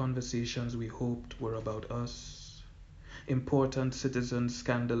street conversations we hoped were about us. Important citizens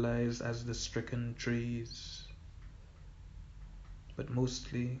scandalized as the stricken trees. But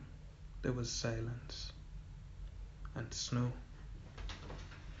mostly, there was silence and snow.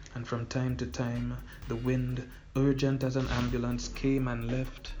 And from time to time, the wind, urgent as an ambulance, came and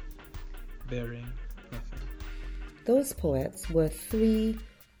left, bearing nothing. Those poets were 3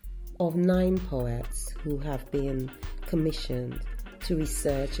 of 9 poets who have been commissioned to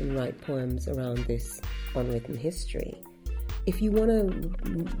research and write poems around this unwritten history. If you want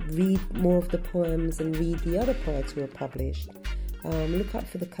to read more of the poems and read the other poets who are published, look out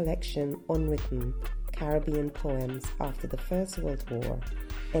for the collection Unwritten Caribbean Poems After the First World War,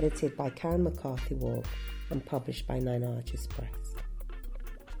 edited by Karen McCarthy Wolf and published by Nine Arches Press.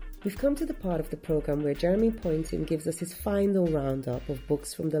 We've come to the part of the program where Jeremy Poynton gives us his final roundup of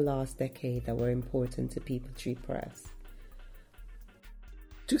books from the last decade that were important to People Tree Press.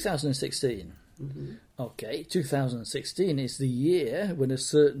 2016. Mm-hmm. Okay, 2016 is the year when a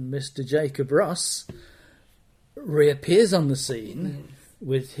certain Mr. Jacob Ross reappears on the scene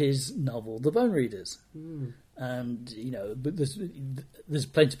with his novel The Bone Readers. And but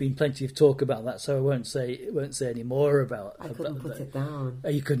there's been plenty of talk about that, so I won't say any more about. I couldn't put it down.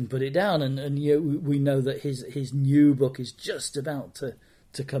 You couldn't put it down, and we know that his new book is just about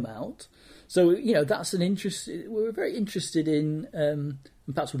to come out. So that's an interest. We're very interested in, and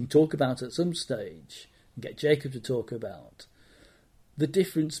perhaps we can talk about at some stage and get Jacob to talk about the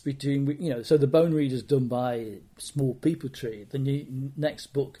difference between So The Bone Readers done by Small People Tree, the next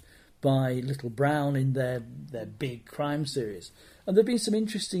book by Little Brown in their big crime series. And there have been some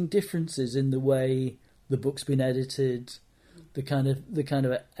interesting differences in the way the book's been edited, the kind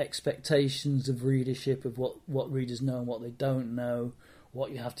of expectations of readership, of what readers know and what they don't know,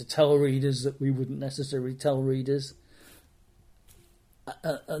 what you have to tell readers that we wouldn't necessarily tell readers.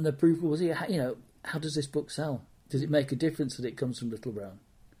 And the proof was, how does this book sell? Does it make a difference that it comes from Little Brown?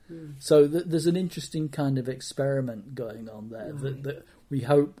 So there's an interesting kind of experiment going on there that we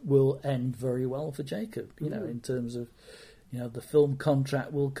hope will end very well for Jacob, in terms of, the film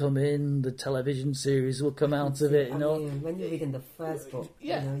contract will come in, the television series will come out of it. When you're reading the first book,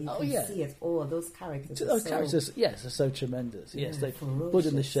 you can see it. Oh, those characters. Those characters, yes, are so tremendous. Yes, they put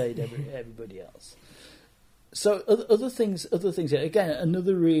in the shade everybody else. So other things. Again,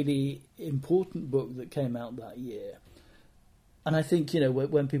 another really important book that came out that year. And I think,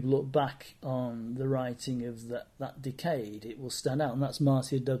 when people look back on the writing of that decade, it will stand out. And that's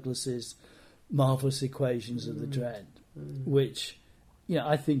Marcia Douglas's Marvellous Equations of the Dread, which,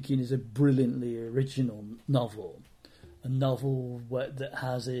 I think is a brilliantly original novel. A novel that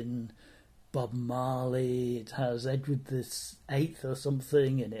has in Bob Marley, it has Edward VIII or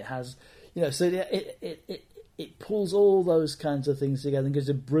something, and it has, so it pulls all those kinds of things together and gives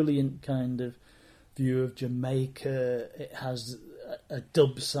a brilliant kind of view of Jamaica. It has a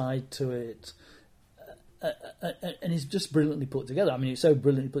dub side to it, and it's just brilliantly put together. I mean, it's so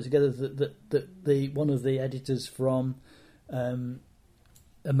brilliantly put together that one of the editors from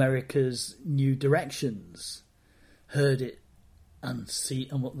America's New Directions heard it and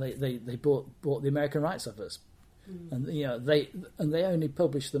what they bought the American rights of us, and they only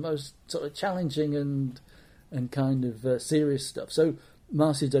published the most sort of challenging and kind of serious stuff. So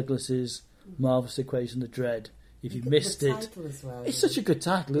Marcia Douglas's Marvellous Equation of Dread. If you missed it, it's such a good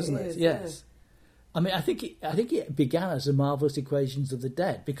title, isn't it? Yes. I mean, I think it began as a Marvellous Equations of the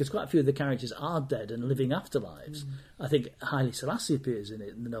Dead, because quite a few of the characters are dead and living afterlives. I think Haile Selassie appears in it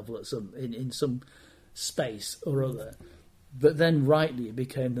in the novel at in some space or other. But then, rightly, it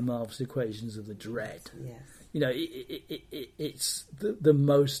became the Marvellous Equations of the Dread. Yes. It's the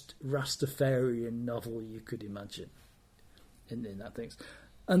most Rastafarian novel you could imagine in that thing.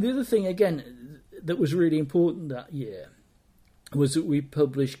 And the other thing, again, that was really important that year was that we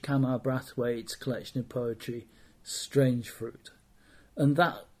published Kamau Brathwaite's collection of poetry, Strange Fruit. And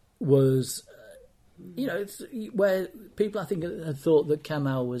that was, it's where people, I think, had thought that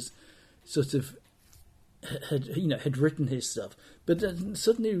Kamau was sort of, had written his stuff. But then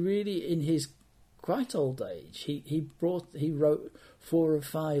suddenly, really, in his quite old age, he wrote 4 or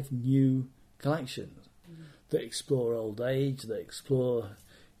 5 new collections that explore old age, that explore,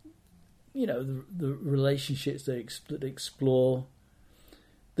 the relationships, that explore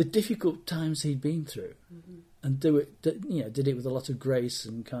the difficult times he'd been through, and did it with a lot of grace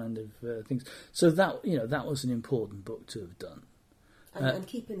and kind of things. So that was an important book to have done. And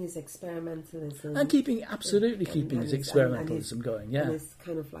keeping his experimentalism. And keeping his experimentalism going, yeah. And his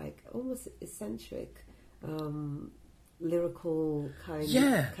kind of like almost eccentric, lyrical kind of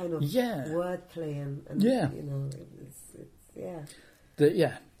wordplay and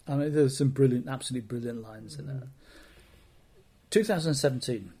I mean, there's some absolutely brilliant lines in there.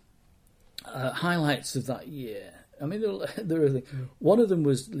 2017, highlights of that year. I mean, there are one of them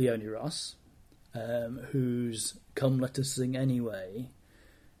was Leonie Ross, whose "Come Let Us Sing Anyway"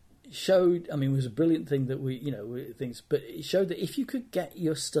 showed. I mean, it was a brilliant thing that but it showed that if you could get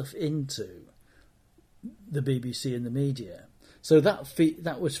your stuff into the BBC and the media, so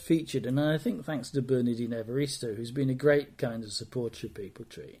that was featured, and I think thanks to Bernardine Evaristo, who's been a great kind of supporter of People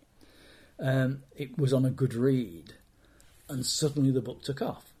Tree, it was on a good read, and suddenly the book took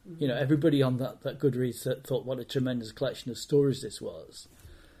off. Everybody on that Goodreads thought what a tremendous collection of stories this was,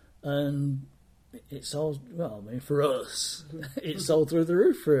 and it sold. Well, I mean, for us, it sold through the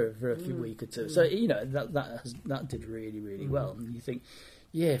roof for a few week or two. So that did really, really well, and you think,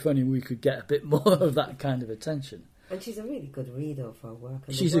 if only we could get a bit more of that kind of attention. And she's a really good reader of her work.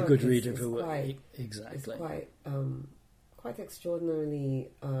 And she's a good reader of her work. Exactly. It's quite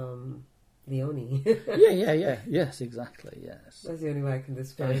extraordinarily Leonie. Yes, exactly, yes. That's the only way I can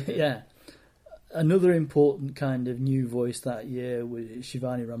describe it. Yeah. Another important kind of new voice that year was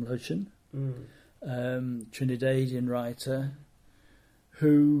Shivani Ramlochan, Trinidadian writer,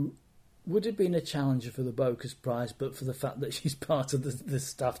 who would have been a challenger for the Bocas Prize, but for the fact that she's part of the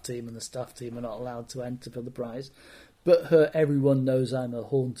staff team, and the staff team are not allowed to enter for the prize. But her Everyone Knows I'm a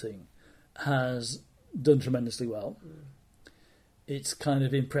Haunting has done tremendously well. It's kind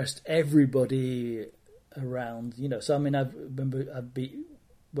of impressed everybody around, So I mean, I remember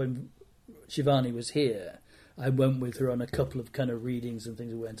when Shivani was here, I went with her on a couple of kind of readings and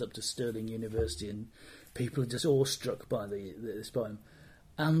things. We went up to Stirling University, and people are just awestruck by this poem.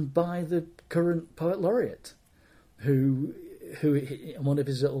 And by the current poet laureate, who on one of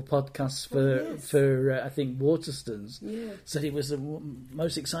his little podcasts for I think Waterstones, said it was the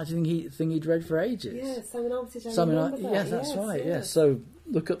most exciting thing he'd read for ages. Yeah, Simon Armitage. That's right. Yes. So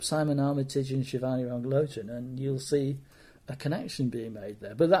look up Simon Armitage and Shivani Ramlochan, and you'll see a connection being made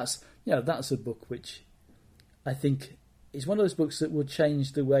there. But that's a book which I think is one of those books that will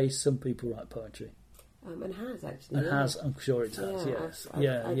change the way some people write poetry. And has actually. And has, I'm sure it has,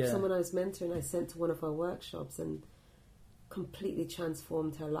 yes. Someone I was mentoring, I sent to one of her workshops and completely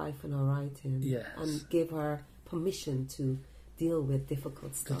transformed her life and her writing. Yes. And gave her permission to deal with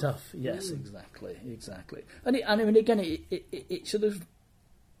difficult stuff. Exactly. And it sort of,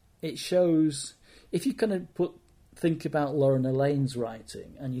 it shows, if you kind of think about Lorna Lane's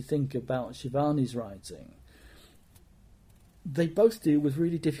writing and you think about Shivani's writing, they both deal with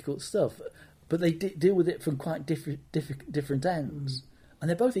really difficult stuff. But they deal with it from quite different ends, and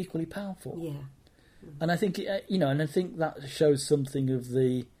they're both equally powerful. Yeah, and I think and I think that shows something of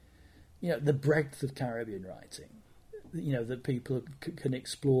the breadth of Caribbean writing. That people can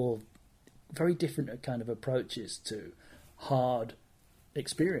explore very different kind of approaches to hard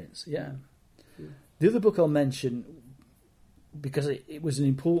experience. Yeah. The other book I'll mention, because it was an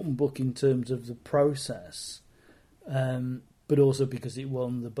important book in terms of the process. But also because it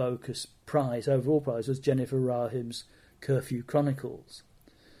won the Bocas Prize, overall prize, was Jennifer Rahim's Curfew Chronicles.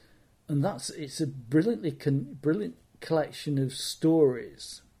 And it's a brilliant collection of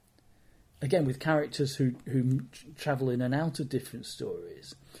stories, again with characters who travel in and out of different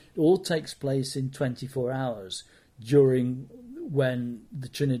stories. It all takes place in 24 hours during when the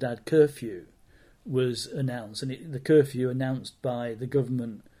Trinidad curfew was announced, and the curfew announced by the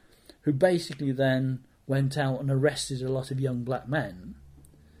government, who basically then went out and arrested a lot of young black men,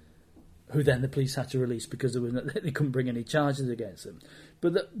 who then the police had to release because they couldn't bring any charges against them.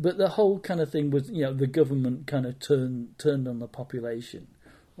 But the whole kind of thing was, the government kind of turned on the population.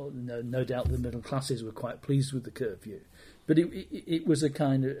 Well, no doubt the middle classes were quite pleased with the curfew, but it was a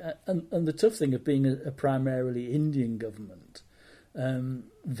kind of and the tough thing of being a primarily Indian government,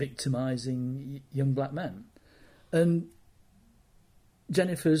 victimising young black men. And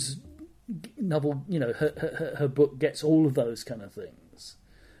Jennifer's novel, her book gets all of those kind of things,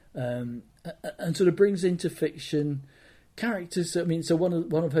 and sort of brings into fiction characters. I mean, so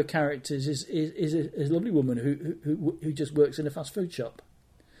one of her characters is a lovely woman who just works in a fast food shop,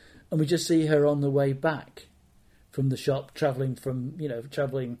 and we just see her on the way back from the shop, travelling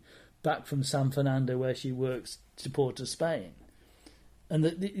back from San Fernando where she works to Port of Spain. And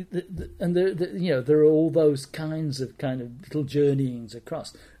there are all those kinds of little journeyings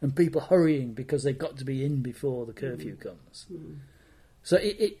across, and people hurrying because they've got to be in before the curfew comes. Mm. So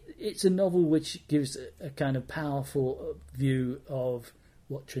it's a novel which gives a kind of powerful view of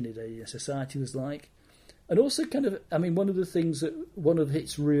what Trinidadian society was like, and also one of the things that one of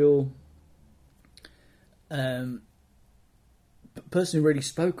its real person who really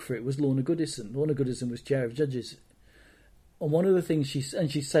spoke for it was Lorna Goodison. Lorna Goodison was chair of judges. And one of the things she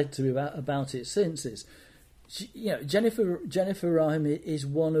said to me about it since is, Jennifer Rahim is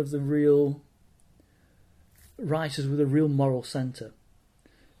one of the real writers with a real moral centre.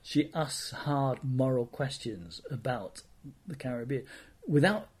 She asks hard moral questions about the Caribbean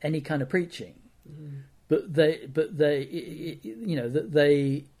without any kind of preaching, but they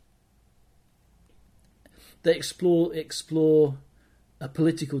explore a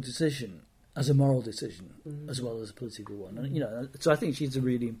political decision as a moral decision, as well as a political one. And, so I think she's a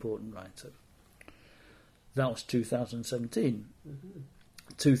really important writer. That was 2017.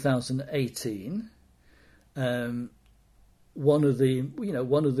 2018, one of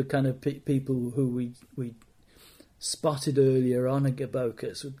the kind of people who we spotted earlier on at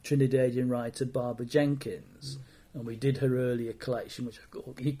Gabocus, Trinidadian writer Barbara Jenkins, and we did her earlier collection, which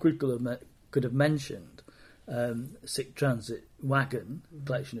he could have mentioned. Sick Transit Wagon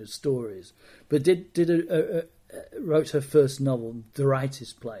collection of stories, but wrote her first novel, The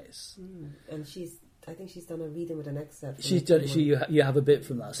Rightest Place, and I think she's done a reading with an excerpt. You have a bit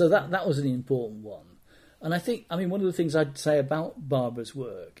from that, so that was an important one. And I think, one of the things I'd say about Barbara's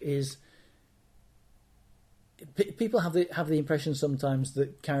work is people have the impression sometimes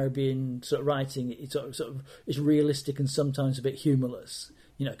that Caribbean sort of writing is sort of is realistic and sometimes a bit humorless,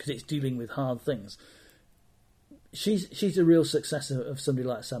 because it's dealing with hard things. She's a real successor of somebody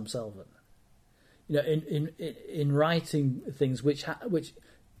like Sam Selvon, in writing things which has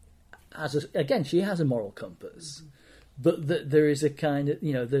she has a moral compass, but there is a kind of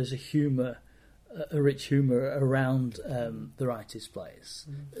there's a humour, a rich humour around The Rightest Place.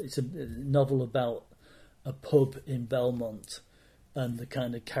 It's a novel about a pub in Belmont and the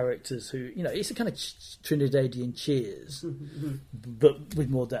kind of characters who it's a kind of Trinidadian Cheers, but with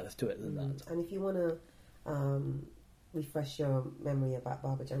more depth to it than that. And if you want to refresh your memory about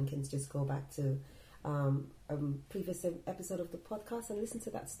Barbara Jenkins, just go back to a previous episode of the podcast and listen to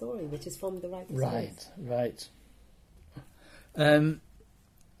that story, which is from The Rightest Place. Right.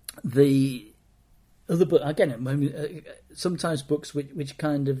 The other book, again, sometimes books which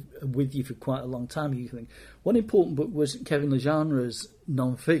kind of are with you for quite a long time. You think one important book was Kevin Legenre's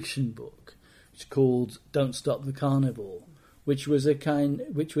non-fiction book, which is called Don't Stop the Carnival, which is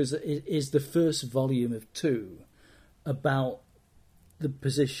the first volume of 2 about the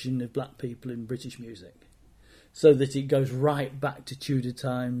position of black people in British music, so that it goes right back to Tudor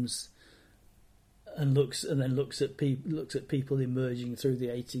times and looks at people emerging through the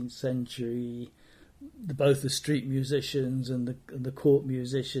 18th century, both the street musicians and the court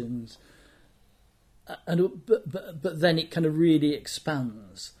musicians, but then it kind of really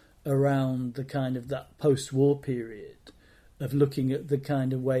expands around the kind of that post-war period of looking at the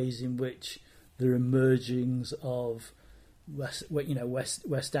kind of ways in which the emergings of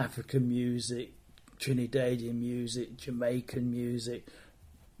West African music, Trinidadian music, Jamaican music,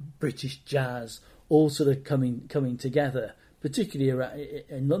 British jazz, all sort of coming together, particularly around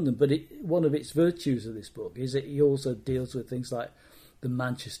in London. But one of its virtues of this book is that he also deals with things like the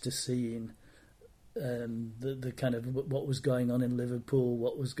Manchester scene, the kind of what was going on in Liverpool,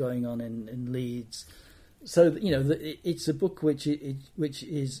 what was going on in Leeds. So it's a book which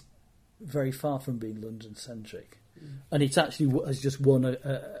is very far from being London centric, and it actually has just won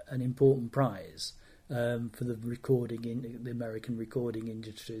an important prize for the recording in the American recording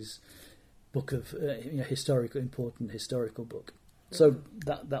industry's book of important historical book. So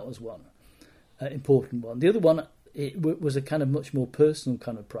that was one important one. The other one was a kind of much more personal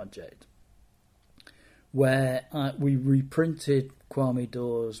kind of project, where we reprinted Kwame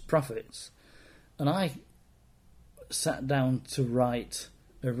Dawes' Prophets, and I sat down to write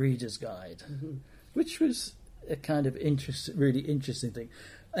a reader's guide, which was a kind of really interesting thing.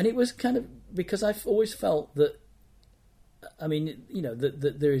 And it was kind of because I've always felt that I mean, you know,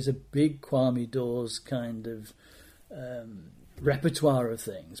 that there is a big Kwame Dawes kind of repertoire of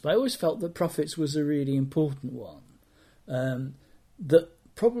things, but I always felt that Prophets was a really important one. That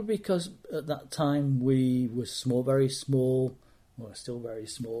probably because at that time we were small, very small, well, still very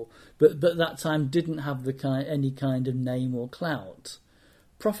small, but that time didn't have any kind of name or clout.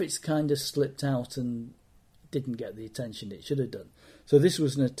 Prophets kind of slipped out and didn't get the attention it should have done. So this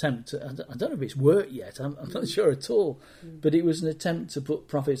was an attempt I don't know if it's worked yet, I'm not sure at all, but it was an attempt to put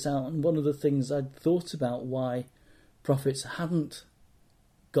Prophets out, and one of the things I'd thought about why Prophets hadn't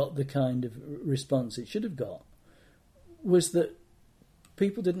got the kind of response it should have got was that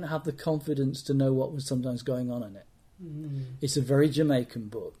people didn't have the confidence to know what was sometimes going on in it. It's a very Jamaican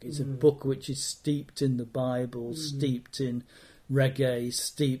book. It's a book which is steeped in the Bible, steeped in reggae,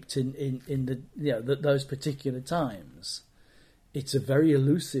 steeped in the those particular times. It's a very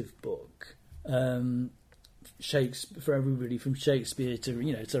elusive book. Shakespeare, for everybody from Shakespeare to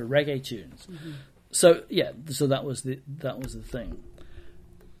to reggae tunes. So that was the thing.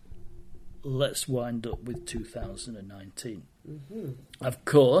 Let's wind up with 2019. Of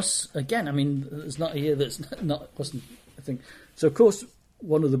course, again, I mean, there's not a year wasn't a thing. So of course,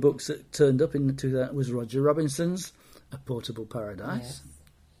 one of the books that turned up in the 2000 was Roger Robinson's A Portable Paradise,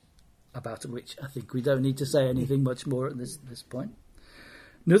 about which I think we don't need to say anything much more at this point.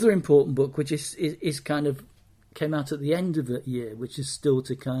 Another important book, which is kind of came out at the end of the year, which is still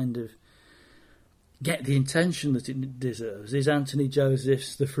to kind of get the attention that it deserves, is Anthony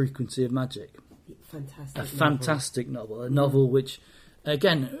Joseph's The Frequency of Magic. Fantastic novel. A novel which,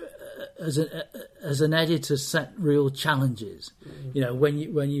 again, as an editor, set real challenges. When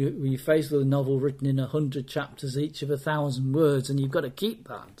you faced with a novel written in 100 chapters, each of 1,000 words, and you've got to keep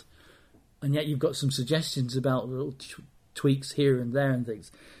that, and yet you've got some suggestions about little tweaks here and there and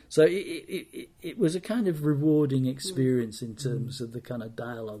things. So it was a kind of rewarding experience in terms of the kind of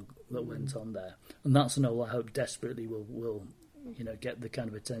dialogue that went on there, and that's a novel I hope desperately will get the kind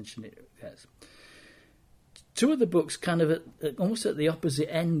of attention it gets. Two of the books kind of almost at the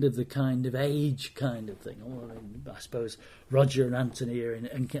opposite end of the kind of age kind of thing. I suppose Roger and Anthony are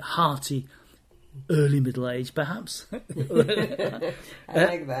in hearty early middle age, perhaps. I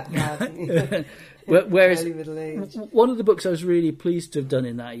like that. Whereas early middle age. One of the books I was really pleased to have done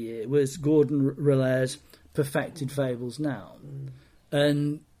in that year was Gordon Relaire's Perfected Fables Now.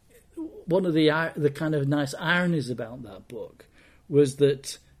 And one of the kind of nice ironies about that book was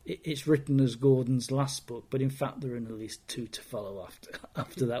that it's written as Gordon's last book, but in fact there are at least two to follow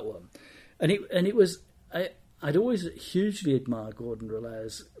after that one. And it was I'd always hugely admired Gordon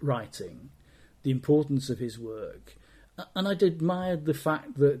Relaire's writing, the importance of his work, and I'd admired the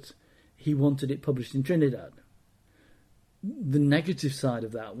fact that he wanted it published in Trinidad. The negative side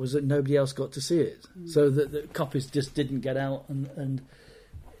of that was that nobody else got to see it, so that the copies just didn't get out, and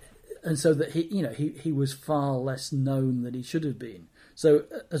so that he was far less known than he should have been. So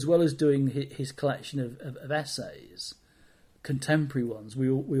as well as doing his collection of essays, contemporary ones,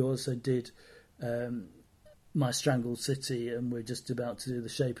 we also did My Strangled City, and we're just about to do The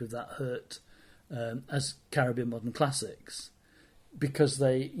Shape of That Hurt as Caribbean Modern Classics, because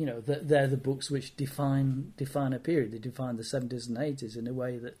they're the books which define a period. They define the 70s and 80s in a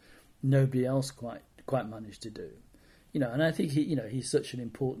way that nobody else quite managed to do. And I think he's such an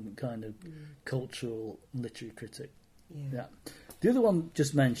important kind of cultural literary critic. Yeah. The other one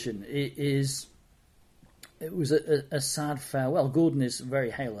just mentioned it was a sad farewell. Gordon is very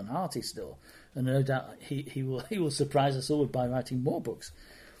hale and hearty still, and no doubt he will surprise us all by writing more books.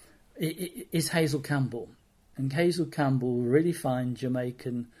 Is Hazel Campbell. And Hazel Campbell, a really fine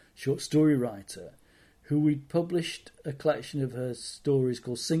Jamaican short story writer, who we published a collection of her stories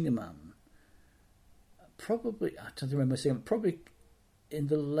called Singer Man. Probably, I don't remember seeing it, probably in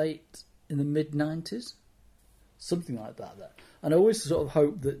the mid-90s, something like that. And I always sort of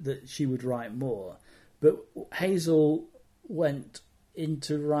hoped that she would write more. But Hazel went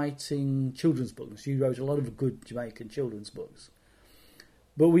into writing children's books. She wrote a lot of good Jamaican children's books.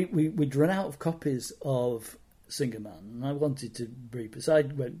 But we'd run out of copies of Singer Man, and I wanted to brief us. I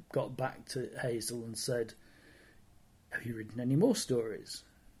got back to Hazel and said, "Have you written any more stories?"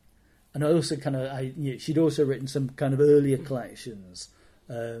 And I also she'd also written some kind of earlier collections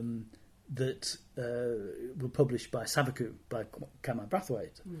that were published by Sabaku, by Cameron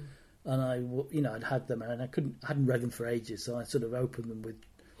Brathwaite. And I'd had them, and I hadn't read them for ages, so I sort of opened them with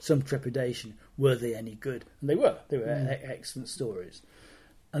some trepidation. Were they any good? And they were. They were excellent stories.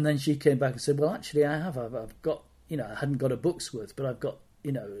 And then she came back and said, "Well, actually, I have. I've got, I hadn't got a book's worth, but I've got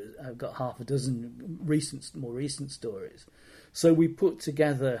half a dozen more recent stories." So we put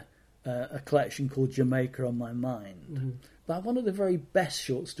together a collection called Jamaica on My Mind, by one of the very best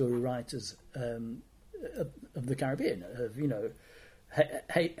short story writers of the Caribbean.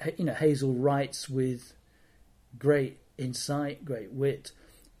 Hazel writes with great insight, great wit.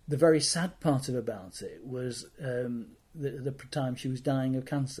 The very sad part about it was the time she was dying of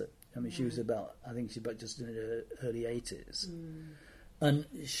cancer. I mean, she was I think she was just in her early 80s. And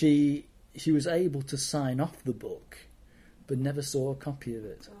she was able to sign off the book, but never saw a copy of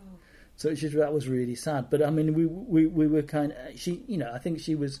it. So that was really sad. But I mean, we were kind of, I think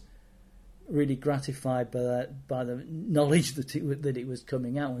she was really gratified by the knowledge that it was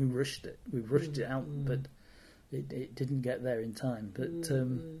coming out. We rushed it out, but it didn't get there in time.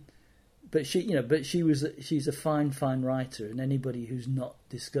 But she's a fine writer, and anybody who's not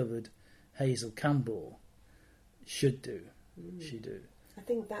discovered Hazel Campbell should do. She do. I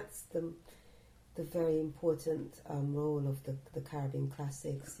think that's the very important role of the Caribbean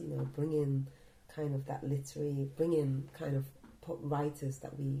classics. Bringing kind of that bringing kind of writers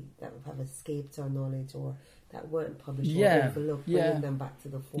that have escaped our knowledge or that weren't published or overlooked, bringing them back to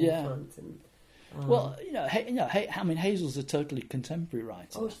the forefront. And I mean, Hazel's a totally contemporary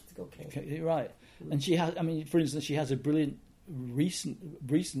writer. Oh, okay. Right. And she has, I mean, for instance, she has a brilliant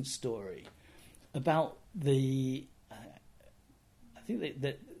recent story about the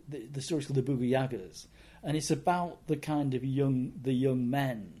the story's called The Boogie Yaggers, and it's about the kind of young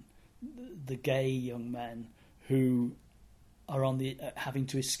men, the gay young men who are on the having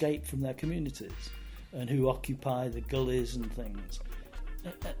to escape from their communities and who occupy the gullies and things.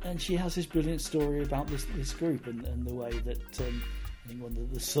 And she has this brilliant story about this group and the way that I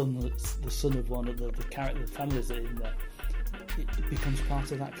think the son of one of the families that are in there, it becomes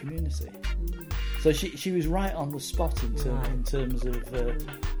part of that community. So she was right on the spot in terms of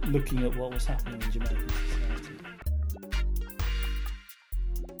looking at what was happening in Jamaican society.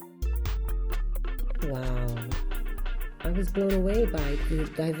 Wow. I was blown away by the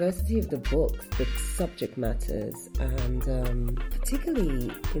diversity of the books, the subject matters, and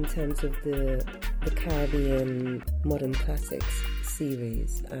particularly in terms of the Caribbean Modern Classics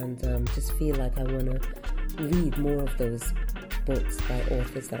series, and just feel like I want to read more of those books by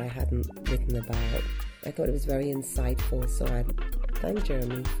authors that I hadn't written about. I thought it was very insightful, so I thank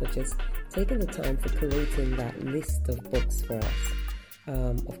Jeremy for just taking the time for collating that list of books for us,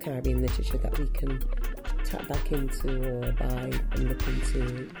 of Caribbean literature that we can tap back into or buy and look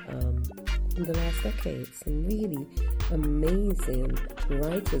into in the last decade. Some really amazing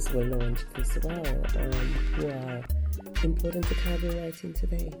writers were launched as well, who are important to Caribbean writing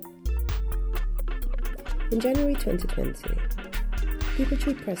today. In January 2020, People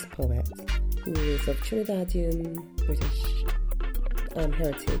Tree Press poet, who is of Trinidadian British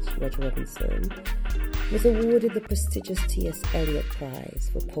heritage, Roger Robinson, was awarded the prestigious T.S. Eliot Prize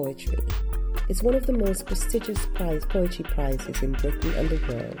for Poetry. It's one of the most prestigious poetry prizes in Britain and the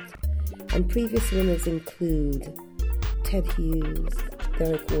world, and previous winners include Ted Hughes,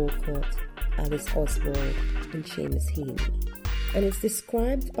 Derek Walcott, Alice Oswald, and Seamus Heaney. And it's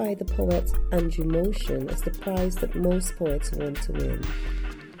described by the poet Andrew Motion as the prize that most poets want to win.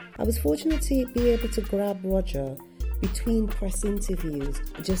 I was fortunate to be able to grab Roger between press interviews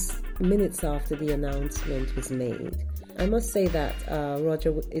just minutes after the announcement was made. I must say that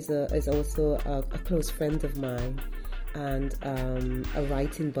Roger is also a close friend of mine and a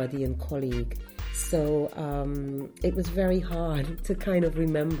writing buddy and colleague. So it was very hard to kind of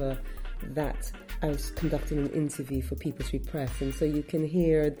remember that I was conducting an interview for People Tree Press, and so you can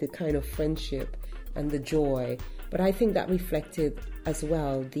hear the kind of friendship and the joy. But I think that reflected as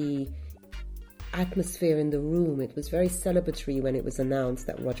well the atmosphere in the room. It was very celebratory when it was announced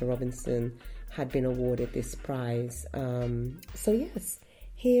that Roger Robinson had been awarded this prize. So yes,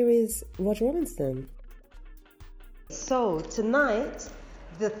 here is Roger Robinson. So tonight,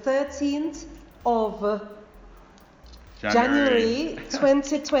 the 13th of January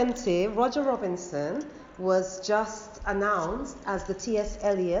 2020, Roger Robinson was just announced as the T.S.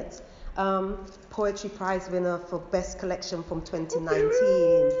 Eliot Poetry Prize winner for Best Collection from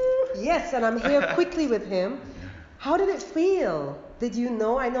 2019. Yes, and I'm here quickly with him. How did it feel? Did you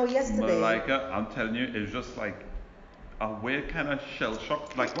know? I know yesterday. Malika, I'm telling you, it's just like a weird kind of shell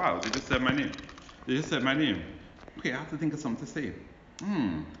shock. Like, wow, they just said my name. Okay, I have to think of something to say.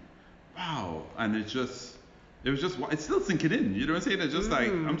 Wow. And it's still sinking in. You know what I'm saying? It's just like,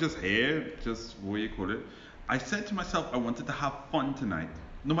 I'm just here, just what you call it. I said to myself, I wanted to have fun tonight,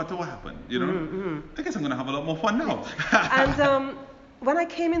 no matter what happened. You know? I guess I'm going to have a lot more fun now. And when I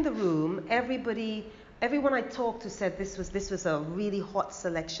came in the room, everybody everyone I talked to said this was a really hot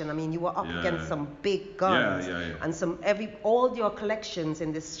selection. I mean, you were up Yeah. against some big guns, Yeah. and all your collections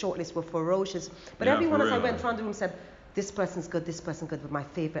in this shortlist were ferocious. But Yeah, everyone, for as I real. went around the room, said, this person's good, but my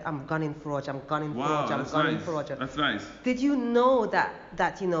favorite, I'm gunning for Roger, I'm gunning for Wow, Roger, I'm that's gunning nice. for Roger. That's nice. Did you know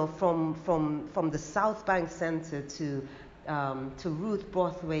that you know, from the South Bank Centre to Ruth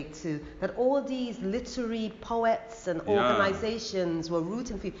Borthwaite, that all these literary poets and Yeah. organizations were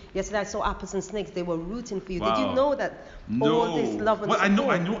rooting for you. Yesterday I saw Apples and Snakes, they were rooting for you. Wow. Did you know that all this love and well,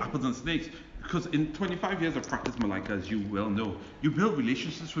 support? I know Apples and Snakes because in 25 years of practice, Malika, as you well know, you build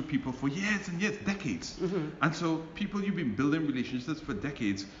relationships with people for years and years, decades. And so people you've been building relationships for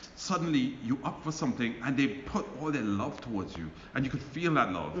decades, suddenly you up for something and they put all their love towards you, and you could feel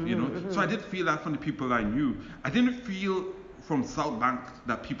that love, you know. So I did feel that from the people I knew. I didn't feel from South Bank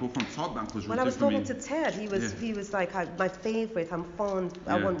that people from South Bank was rooting When I was for me. talking to Ted, he was like, my favorite, I'm fond,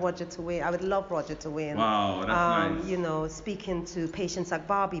 I Yeah. want Roger to win, I would love Roger to win. Wow, that's nice. You know, speaking to Patience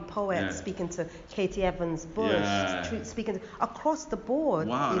Agbabi, poet, Yeah. speaking to Katie Evans Bush, Yeah. speaking to, across the board,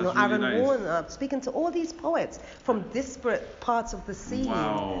 Wow, you know, that's really Aaron nice. Warner, speaking to all these poets from disparate parts of the scene.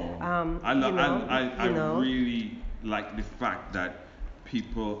 Wow. I really like the fact that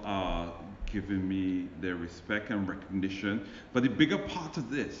people are giving me their respect and recognition. But the bigger part of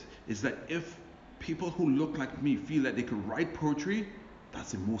this is that if people who look like me feel that they can write poetry,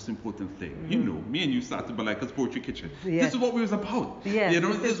 that's the most important thing. You know, me and you started Malika's Poetry Kitchen. Yes. This is what we was about. Yes, you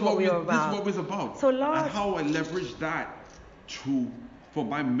know, this is what we were about. This is what we was about. So and how I leveraged that for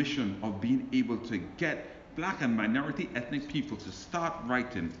my mission of being able to get Black and minority ethnic people to start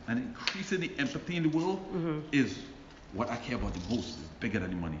writing and increasing the empathy in the world is what I care about the most. Is bigger than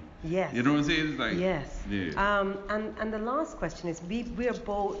the money. Yes. You know what I'm saying? It's like, yes. Yeah. And the last question is, we are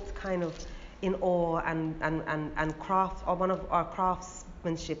both kind of in awe and craft, or one of our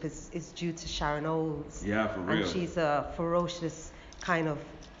craftsmanship is due to Sharon Olds. Yeah, for real. And she's a ferocious kind of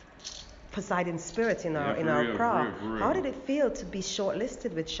presiding spirit in our Yeah, for real, craft. for real. How did it feel to be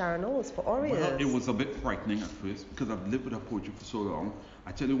shortlisted with Sharon Olds for Aureus? Well, it was a bit frightening at first because I've lived with her poetry for so long.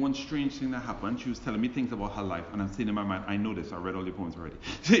 I tell you one strange thing that happened. She was telling me things about her life, and I'm saying in my mind, I know this. I read all the poems already.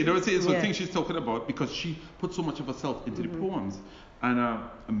 You know what I'm saying? So things she's talking about because she put so much of herself into the poems. And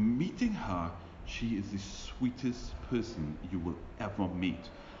meeting her, she is the sweetest person you will ever meet.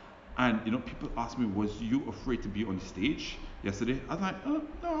 And you know, people ask me, was you afraid to be on the stage yesterday? I was like, no,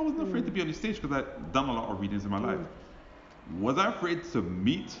 I wasn't afraid to be on the stage because I've done a lot of readings in my life. Was I afraid to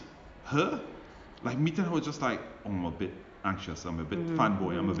meet her? Like meeting her was just like, oh, I'm a bit anxious, I'm a bit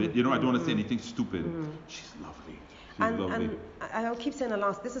fanboy, I'm a bit, you know, I don't want to say anything stupid. She's lovely. She's lovely. And I'll keep saying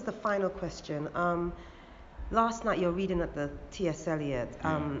this is the final question. Last night you're reading at the T.S. Eliot.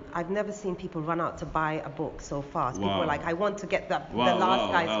 I've never seen people run out to buy a book so fast. People were like, I want to get the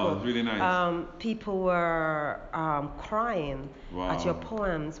last guy's book. Wow, really nice. People were crying at your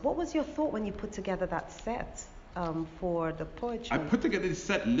poems. What was your thought when you put together that set for the poetry? I put together this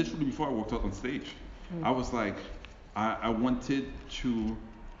set literally before I walked out on stage. I was like, I wanted to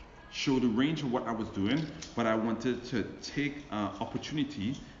show the range of what I was doing, but I wanted to take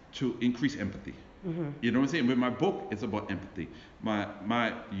opportunity to increase empathy. You know what I'm saying? With my book, it's about empathy.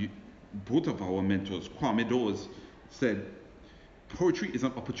 Both of our mentors, Kwame Dawes, said poetry is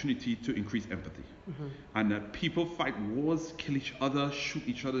an opportunity to increase empathy. And that people fight wars, kill each other, shoot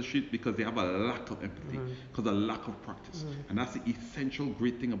each other's shit because they have a lack of empathy, because a lack of practice. And that's the essential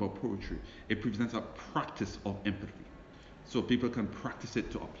great thing about poetry. It presents a practice of empathy. So people can practice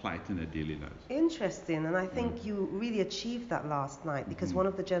it to apply it in their daily lives. Interesting, and I think you really achieved that last night because one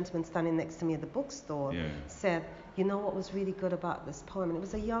of the gentlemen standing next to me at the bookstore said, you know what was really good about this poem? And it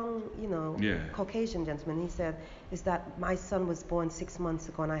was a young, Caucasian gentleman. He said, is that my son was born 6 months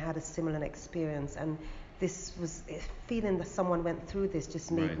ago and I had a similar experience, and this was feeling that someone went through this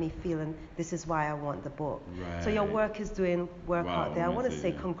just made me feel, and this is why I want the book. So your work is doing work out there. I want to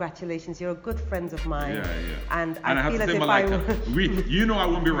say congratulations. You're a good friend of mine. And I feel have as to say, if Malika, you know I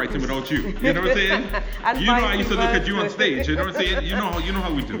won't be writing without you. You know what I'm saying? You know I used to look at you on stage. You know what I'm saying? You know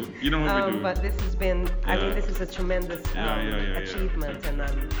how we do. You know how we do. But this has been, I mean, this is a tremendous achievement, and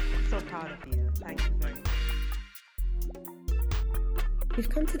I'm so proud of you. Thank you very much. We've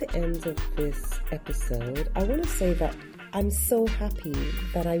come to the end of this episode. I want to say that I'm so happy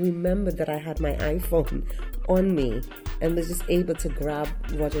that I remembered that I had my iPhone on me and was just able to grab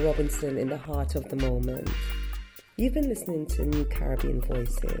Roger Robinson in the heart of the moment. You've been listening to New Caribbean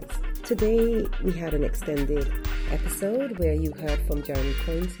Voices. Today we had an extended episode where you heard from Jeremy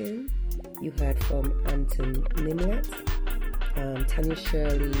Poynton, you heard from Anton Nimlet, Tanya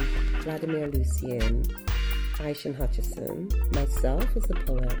Shirley, Vladimir Lucien, Aishan Hutchison, myself as a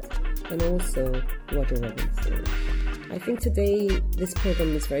poet, and also Roger Robinson. I think today this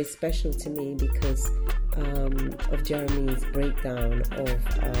program is very special to me because of Jeremy's breakdown of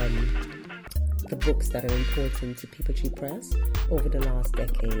the books that are important to People Tree Press over the last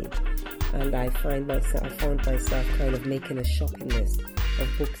decade. And I found myself kind of making a shopping list of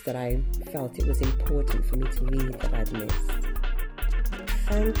books that I felt it was important for me to read that I'd missed.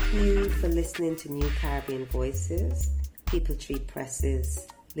 Thank you for listening to New Caribbean Voices, People Tree Press's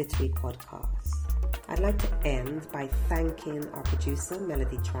literary podcast. I'd like to end by thanking our producer,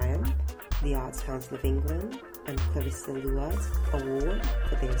 Melody Triumph, the Arts Council of England, and Clarissa Luard Award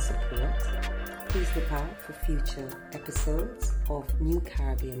for their support. Please look out for future episodes of New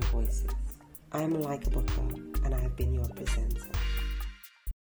Caribbean Voices. I'm Malaika Booker, and I have been your presenter.